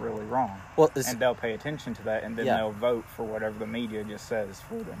it's not really wrong. Well, And they'll pay attention to that, and then Yeah. they'll vote for whatever the media just says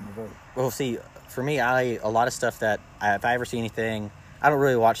for them to vote. Well, see, for me, a lot of stuff that if I ever see anything, I don't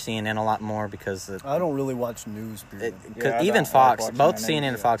really watch CNN a lot more because I don't really watch news, period. Yeah, I even don't like Fox, watching both that CNN and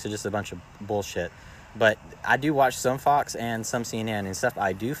either. Fox are just a bunch of bullshit. But I do watch some Fox and some CNN and stuff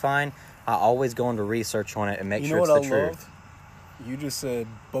I do find. I always go into research on it and make You sure know it's what the I truth. love? You just said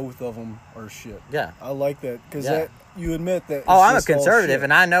both of them are shit. Yeah. I like that because Yeah. you admit that. Oh, it's I'm a just all conservative, shit.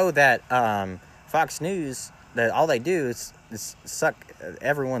 and I know that Fox News, that all they do is suck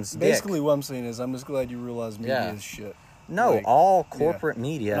everyone's Basically, dick. what I'm saying is, I'm just glad you realize media Yeah. is shit. No, like, all corporate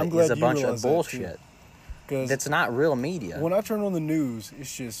media I'm glad is a you bunch of realize that, too. bullshit. Because That's not real media. when I turn on the news,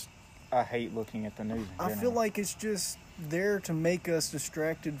 it's just I hate looking at the news. In I feel general. like it's just there to make us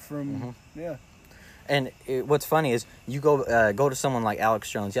distracted from yeah. And what's funny is you go to someone like Alex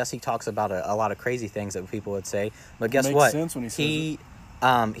Jones. Yes, he talks about a lot of crazy things that people would say, but guess Makes what? sense when he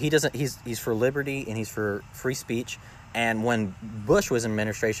says he doesn't. He's for liberty and he's for free speech. And when Bush was in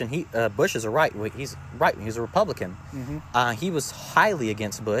administration, Bush is he's right. He's a Republican. He was highly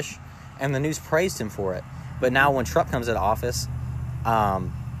against Bush, and the news praised him for it. But now when Trump comes into office,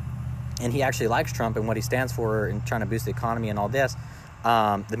 and he actually likes Trump and what he stands for and trying to boost the economy and all this,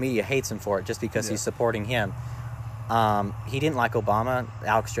 the media hates him for it just because he's supporting him. He didn't like Obama.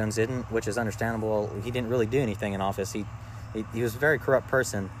 Alex Jones didn't, which is understandable. He didn't really do anything in office. He was a very corrupt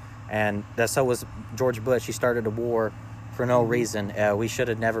person, and so was George Bush. He started a war for no reason. We should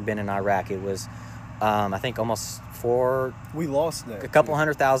have never been in Iraq. It was, I think, almost We lost that. a couple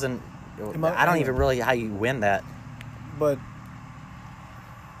 100,000. I don't yeah. even really how you win that. But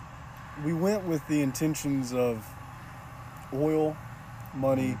we went with the intentions of oil,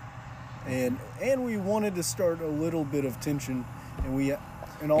 money, and we wanted to start a little bit of tension, and we,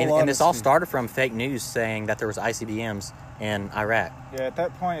 in all honesty, And this all started from fake news saying that there was ICBMs in Iraq. Yeah, at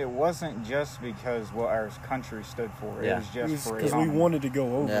that point, it wasn't just because what our country stood for. Yeah. It was just for because we economy. wanted to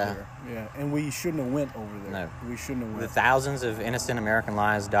go over Yeah. there. Yeah, and we shouldn't have went over there. No. We shouldn't have The went. thousands of innocent American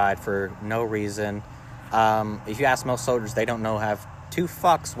lives died for no reason. If you ask most soldiers, they don't know have two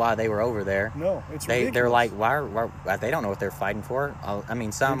fucks why they were over there. No, it's They're ridiculous. like, why they don't know what they're fighting for. I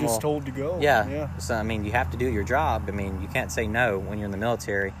mean, some They're just will, told to go. yeah. yeah. So I mean, you have to do your job. I mean, you can't say no when you're in the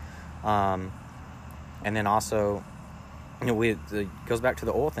military. And then also, it goes back to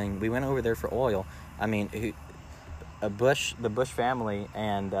the oil thing. We went over there for oil. I mean, the Bush family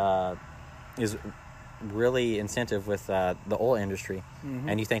and is really incentive with the oil industry.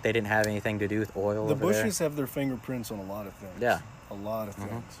 And you think they didn't have anything to do with oil? The over Bushes have their fingerprints on a lot of things. Yeah. A lot of Mhm.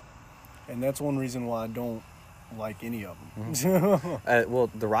 things. And that's one reason why I don't like any of them. there? Well,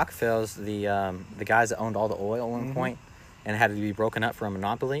 the Rockefellers, the guys that owned all the oil at one point, and had to be broken up for a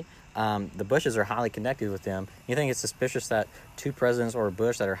monopoly. The Bushes are highly connected with them. You think it's suspicious that two presidents or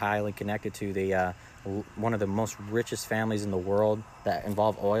Bush that are highly connected to the one of the most richest families in the world that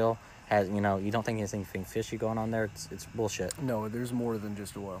involve oil has, you don't think there's anything fishy going on there? It's bullshit. No, there's more than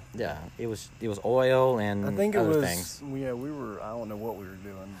just oil. Yeah, it was oil and I think it other was, things. yeah, I don't know what we were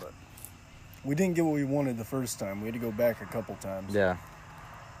doing, but we didn't get what we wanted the first time. We had to go back a couple times. Yeah.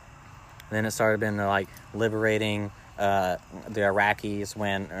 Then it started being like liberating the Iraqis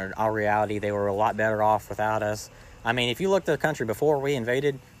when, in all reality, they were a lot better off without us. I mean, if you looked at the country before we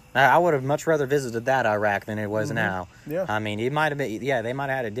invaded, I would have much rather visited that Iraq than it was now. Yeah. I mean, it might have been, they might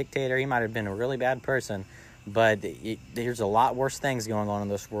have had a dictator. He might have been a really bad person. But there's a lot worse things going on in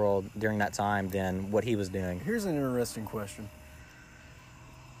this world during that time than what he was doing. Here's an interesting question.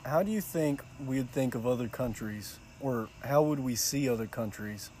 How do you think we'd think of other countries, or how would we see other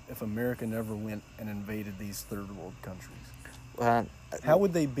countries if America never went and invaded these third world countries? How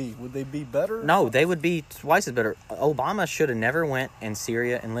would they be? Would they be better? No, they would be twice as better. Obama should have never went in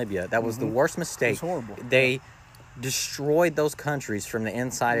Syria and Libya. That was the worst mistake. It was horrible. They destroyed those countries from the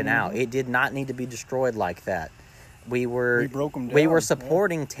inside and out. It did not need to be destroyed like that. We broke them down. We were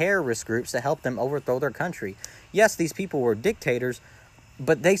supporting terrorist groups to help them overthrow their country. Yes, these people were dictators,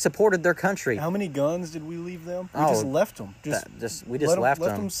 but they supported their country. How many guns did we leave them? We just left them. We just left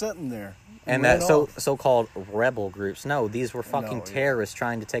them sitting there. And that so-called rebel groups. No, these were fucking terrorists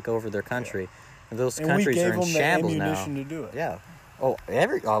trying to take over their country. And those countries are in shambles now. And we gave them the ammunition to do it. Yeah. Oh,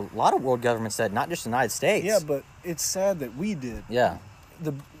 a lot of world governments said, not just the United States. Yeah, but it's sad that we did. Yeah.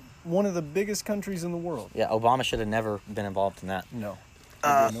 One of the biggest countries in the world. Yeah, Obama should have never been involved in that. No.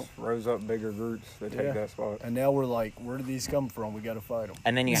 Rose up bigger groups that take that spot. And now we're like, where did these come from? We got to fight them.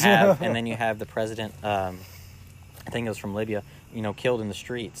 And then you have the president. I think it was from Libya. Killed in the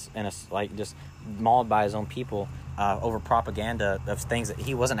streets and just mauled by his own people over propaganda of things that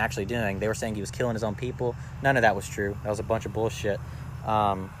he wasn't actually doing. They were saying he was killing his own people. None of that was true. That was a bunch of bullshit.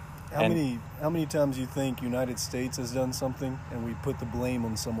 How many times do you think United States has done something and we put the blame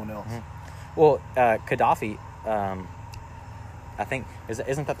on someone else? Well, Gaddafi, I think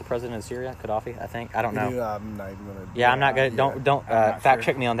isn't that the president of Syria? Gaddafi, I think. I don't know. Yeah, I'm not even gonna. Yeah, I'm not gonna. Don't fact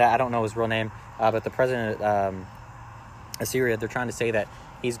check me on that. I don't know his real name. But the president of Syria, they're trying to say that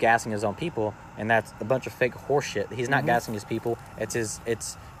he's gassing his own people, and that's a bunch of fake horseshit. He's not gassing his people. It's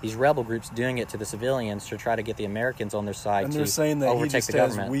these rebel groups doing it to the civilians to try to get the Americans on their side. And they're saying that he just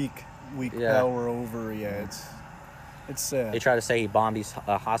has weak power over. Yeah, it's sad. They try to say he bombed these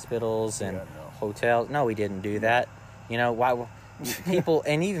hospitals and hotels. No, he didn't do that. Why? People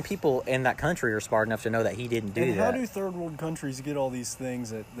and even people in that country are smart enough to know that he didn't do that. How do third world countries get all these things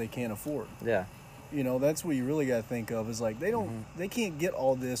that they can't afford? Yeah. That's what you really got to think of is like they can't get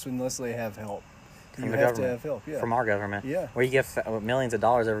all this unless they have help. You have to have help, from our government. Yeah. We give millions of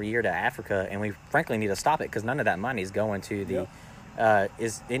dollars every year to Africa, and we frankly need to stop it because none of that money is going to the.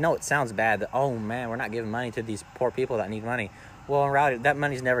 It sounds bad that we're not giving money to these poor people that need money. Well, in reality, that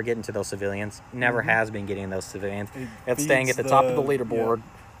money's never getting to those civilians. Never has been getting those civilians. It's staying at the top of the leaderboard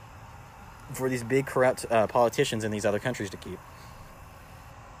for these big corrupt politicians in these other countries to keep.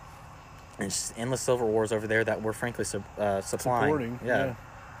 And just endless civil wars over there that we're frankly supplying. Supporting. Yeah.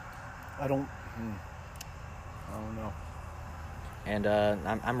 I don't know. And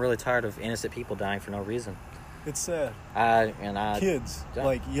I'm really tired of innocent people dying for no reason. It's sad. Kids,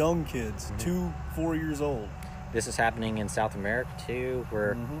 like young kids, 2-4 years old. This is happening in South America too,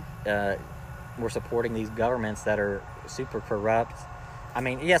 where we're supporting these governments that are super corrupt. I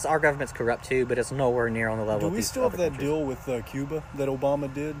mean, yes, our government's corrupt too, but it's nowhere near on the level. Do we still have that deal with Cuba that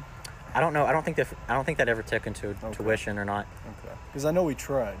Obama did? I don't know. I don't think that ever took into tuition or not. Okay. Because I know we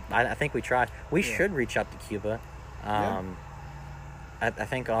tried. I think we tried. We should reach out to Cuba. I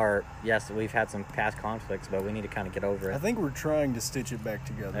think we've had some past conflicts, but we need to kind of get over it. I think we're trying to stitch it back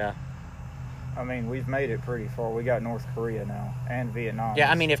together. Yeah. I mean, we've made it pretty far. We got North Korea now and Vietnam.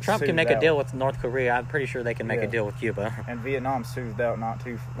 Yeah, I mean, if Trump can make a deal with North Korea, I'm pretty sure they can make a deal with Cuba. And Vietnam soothed out not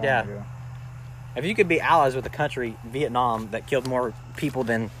too long ago. If you could be allies with a country, Vietnam, that killed more people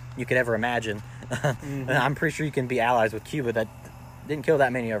than you could ever imagine, I'm pretty sure you can be allies with Cuba that didn't kill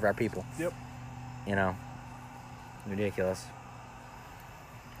that many of our people. Yep. Ridiculous.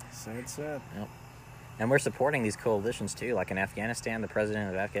 Sad. Yep. And we're supporting these coalitions too, like in Afghanistan. The president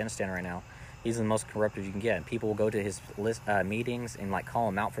of Afghanistan right now, he's the most corrupted you can get. People will go to his meetings and call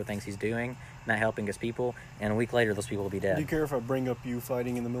him out for things he's doing, not helping his people, and a week later those people will be dead. Do you care if I bring up you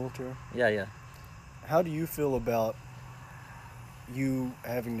fighting in the military? Yeah. How do you feel about you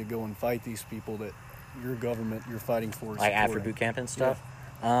having to go and fight these people that your government you're fighting for? Like after boot camp and stuff?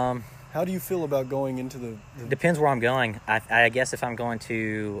 Yeah. How do you feel about going into the... Depends where I'm going. I guess if I'm going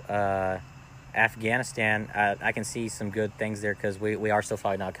to Afghanistan, I can see some good things there because we are still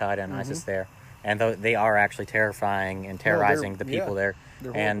fighting Al-Qaeda and ISIS there. And they are actually terrifying and terrorizing the people there.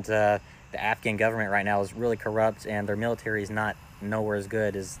 And the Afghan government right now is really corrupt, and their military is not nowhere as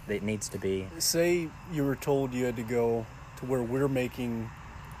good as it needs to be. Say you were told you had to go to where we're making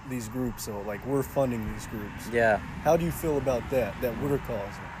these groups, so we're funding these groups. Yeah. How do you feel about that we're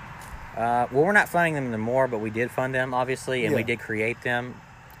causing? Well, we're not funding them anymore, but we did fund them, obviously, and we Yeah. did create them.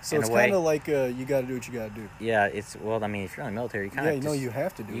 So in it's a way. kind of like you got to do what you got to do. Yeah, it's well. I mean, if you're in the military, you kind Yeah, of you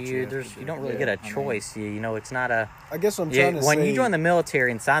have to do. What you have to do. you don't really Yeah, get a I mean- choice. It's not a. I guess what I'm trying to when say. you join the military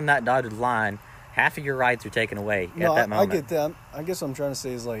and sign that dotted line, half of your rights are taken away no, at that I moment. get that. I guess what I'm trying to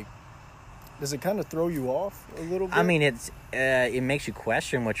say is like, does it kind of throw you off a little bit? I mean, it makes you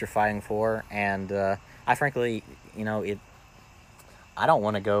question what you're fighting for, and I frankly, I don't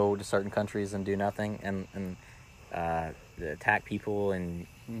want to go to certain countries and do nothing and attack people and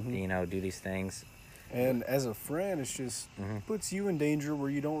do these things. And as a friend, it's just puts you in danger where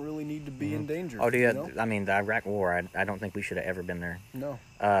you don't really need to be in danger. Oh, dude, you know? I mean, the Iraq War, I don't think we should have ever been there. No.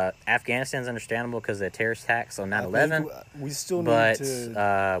 Afghanistan's understandable because of the terrorist attacks on I think 9/11, we still but need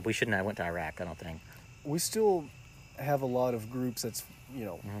to. we shouldn't have went to Iraq, I don't think. We still have a lot of groups that's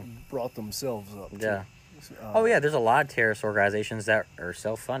brought themselves up. too. Yeah. Oh, yeah, there's a lot of terrorist organizations that are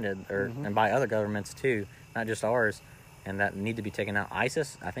self-funded and by other governments, too, not just ours, and that need to be taken out.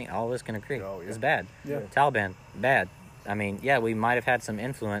 ISIS, I think all of us can agree, Oh, yeah. is bad. Yeah. Taliban, bad. I mean, yeah, we might have had some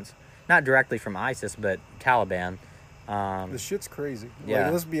influence, not directly from ISIS, but Taliban. The shit's crazy. Yeah.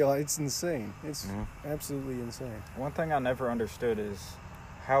 Like, let's be honest, it's insane. It's absolutely insane. One thing I never understood is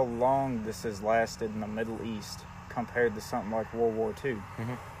how long this has lasted in the Middle East compared to something like World War II.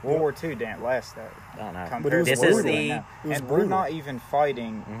 World War II didn't last that. I don't know. Compared But it was to This what is we're brutal. doing the- now. It was And we're brutal. not even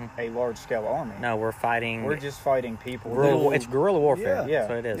fighting a large-scale army. No, we're fighting. We're just fighting people. It's guerrilla warfare. Yeah. That's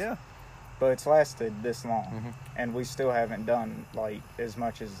what it is. Yeah. But it's lasted this long, and we still haven't done like as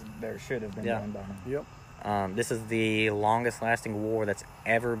much as there should have been Yeah. done by now. Yep. This is the longest lasting war that's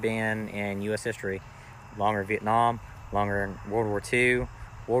ever been in U.S. history. Longer in Vietnam, longer in World War II.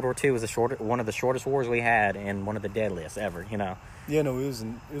 World War II was one of the shortest wars we had and one of the deadliest ever, Yeah, no, it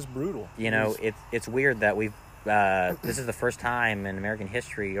was brutal. It's weird that we've, this is the first time in American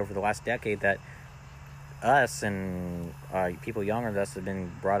history over the last decade that us and people younger than us have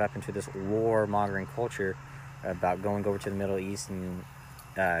been brought up into this war-mongering culture about going over to the Middle East and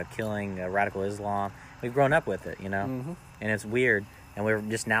killing radical Islam. We've grown up with it, and it's weird. And we're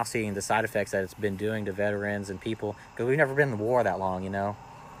just now seeing the side effects that it's been doing to veterans and people because we've never been in the war that long,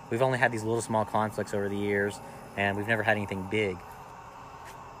 We've only had these little small conflicts over the years, and we've never had anything big.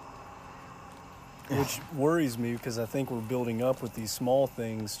 Which worries me because I think we're building up with these small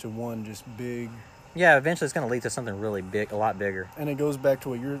things to one just big. Yeah, eventually it's going to lead to something really big, a lot bigger. And it goes back to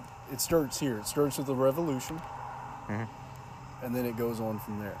what it starts here. It starts with the revolution. And then it goes on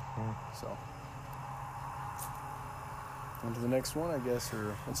from there. So. On to the next one, I guess,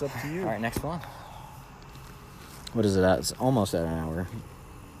 or it's up to you. All right, next one. What is it at? It's almost at an hour.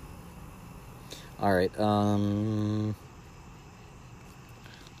 All right.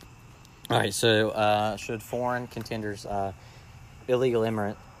 All right, so should foreign contenders, illegal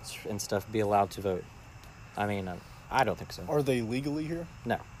immigrants and stuff be allowed to vote? I mean, I don't think so. Are they legally here?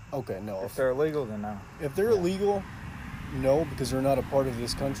 No. Okay, no. If they're illegal, then no. If they're illegal, no, because they're not a part of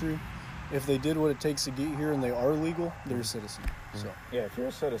this country. If they did what it takes to get here and they are legal, they're a citizen. So, Yeah, if you're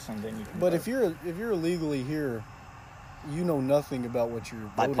a citizen, then you can. but vote. if you're illegally here, you know nothing about what you're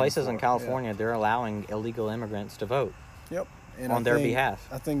Like voting places for. in California, they're allowing illegal immigrants to vote Yeah. Yep. And on their behalf.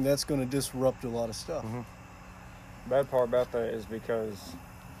 I think that's going to disrupt a lot of stuff. Bad part about that is because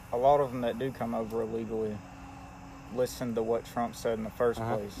a lot of them that do come over illegally listen to what Trump said in the first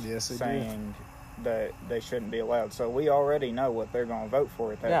place, Yes, they do. saying that they shouldn't be allowed. So we already know what they're going to vote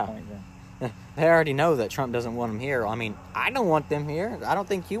for at that Yeah. point. Then They already know that Trump doesn't want them here. I mean, I don't want them here. I don't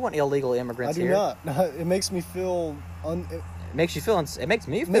think you want illegal I immigrants do here. not. It makes me feel It makes you feel. It makes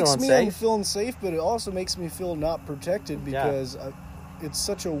me feel makes me unsafe. feel unsafe, but it also makes me feel not protected because it's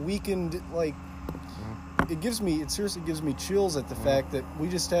such a weakened like. It seriously gives me chills at the fact that we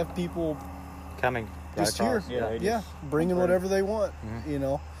just have people Coming right just here, across. they yeah, just bringing come through. whatever they want,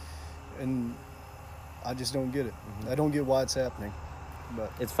 and I just don't get it. I don't get why it's happening,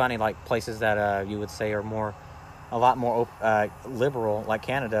 but It's funny, like places that you would say are a lot more liberal, like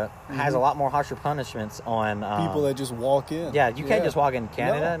Canada, has a lot more harsher punishments on people that just walk in. Yeah, you can't just walk in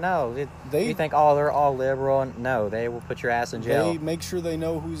Canada. No, They- you think, oh, they're all liberal, and no, they will put your ass in jail. They make sure they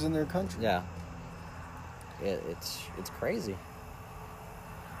know who's in their country. Yeah, it's crazy.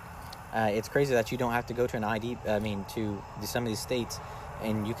 It's crazy that you don't have to go to an ID. I mean, to some of these states,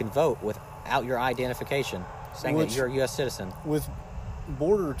 and you can vote without your identification, saying Which- that you're a U.S. citizen. With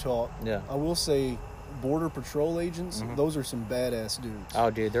border talk, Yeah. I will say, border patrol agents, those are some badass dudes. Oh,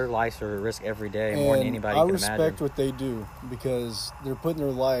 dude, their lives are at risk every day, more than And anybody I can respect imagine. what they do because they're putting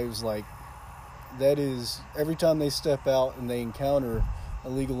their lives like that is every time they step out and they encounter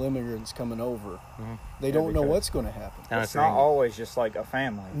illegal immigrants coming over. Mhm. They don't know because- what's going to happen. Now It's not always just like a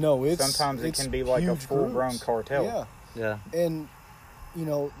family. No, Sometimes it can be like a huge full-grown groups. cartel. Yeah, Yeah, and you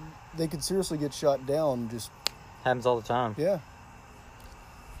know, they could seriously get shot down. Just happens all the time. yeah.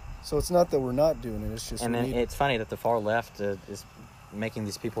 So it's not that we're not doing it. It's just And we then need. it's funny that the far left is making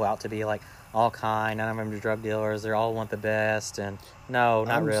these people out to be like all kind. None of them are drug dealers. They all want the best. And no,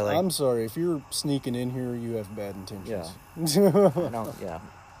 not really. I'm sorry if you're sneaking in here. You have bad intentions. I don't. Yeah,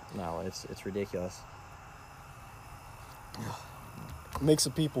 no, it's ridiculous. Makes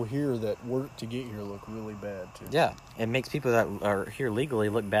the people here that work to get here look really bad too. Yeah, it makes people that are here legally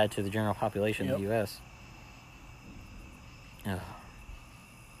look bad to the general population of the U.S. Ugh.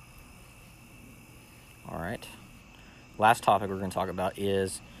 All right. Last topic we're going to talk about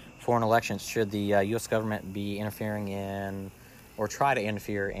is foreign elections. Should the U.S. government be interfering in, or try to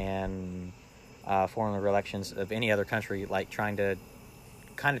interfere in, foreign elections of any other country, like trying to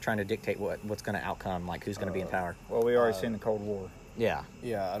dictate what's going to outcome, like who's going to be in power? Well, we already seen the Cold War. Yeah.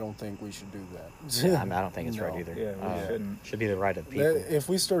 Yeah, I don't think we should do that. Yeah, I don't think it's No. right either. Yeah, we shouldn't. Should be the right of the people. If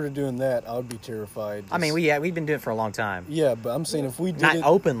we started doing that, I would be terrified. I mean, we've been doing it for a long time. Yeah, but I'm saying if we did Not it,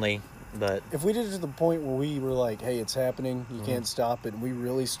 openly, but if we did it to the point where we were like, "Hey, it's happening. Mm-hmm. You can't stop it," and we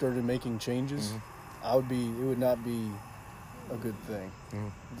really started making changes, it would not be a good thing.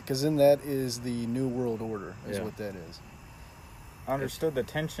 Because then that is the new world order, is Yeah. what that is. I understood the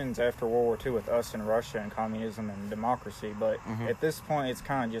tensions after World War II with us and Russia and communism and democracy, but at this point, it's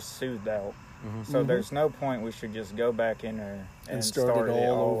kind of just soothed out. So there's no point we should just go back in there And start it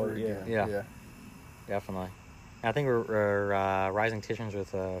all over yeah. again. Yeah. Definitely. I think we're rising tensions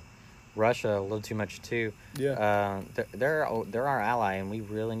with Russia a little too much too. Yeah. They're our ally, and we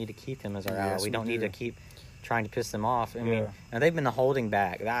really need to keep them as our ally. Yes, We we don't need do. to keep trying to piss them off. I mean, Yeah. and they've been holding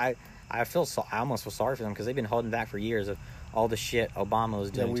back. I almost feel sorry for them because they've been holding back for years of all the shit Obama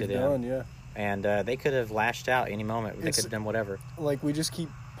was That doing to we've them. done, yeah. And they could have lashed out any moment. They It's- could have done whatever. Like, we just keep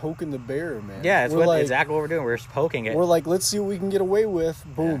poking the bear, man. Yeah, it's We're like, exactly what we're doing. We're just poking it. We're like, let's see what we can get away with.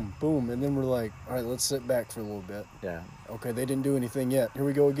 Boom, boom. And then we're like, all right, let's sit back for a little bit. Yeah. Okay, they didn't do anything yet. Here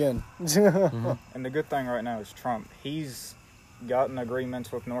we go again. And the good thing right now is Trump. He's gotten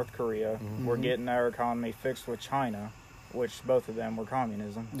agreements with North Korea. We're getting our economy fixed with China, which both of them were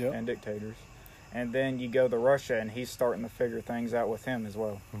communism Yep. and dictators. And then you go to Russia, and he's starting to figure things out with him as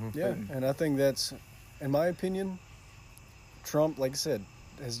well. Yeah, Putin. and I think that's, in my opinion, Trump, like I said,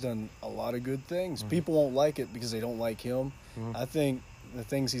 has done a lot of good things. People won't like it because they don't like him. I think the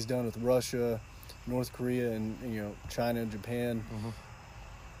things he's done with Russia, North Korea, and China and Japan,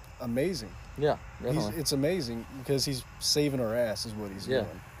 amazing. Yeah, definitely. It's amazing because he's saving our ass, is what he's Yeah.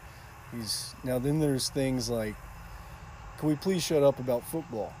 doing. Now then there's things like, can we please shut up about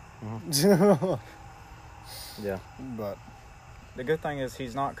football? Yeah. But The good thing is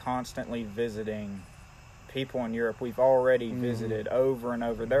he's not constantly visiting people in Europe. We've already visited over and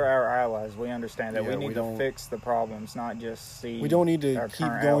over. They're our allies. We understand that. Yeah, we we need to don't- fix the problems, not just see. we don't need to our keep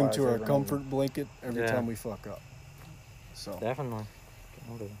current going allies to our over and over. comfort blanket every Yeah. time we fuck up. So Definitely.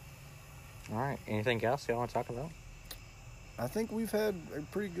 All right. Anything else y'all want to talk about? I think we've had a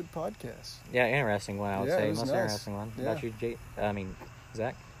pretty good podcast. Yeah, interesting one. I would Yeah, say it was most nice. interesting one. Yeah. About you,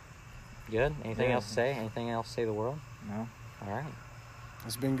 Zach. Good. Anything Yeah. else to say? Anything else to say to the world? No. All right.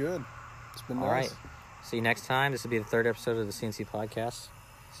 It's been good. It's been All nice. right. See you next time. This will be the third episode of the CNC podcast.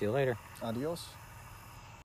 See you later. Adios.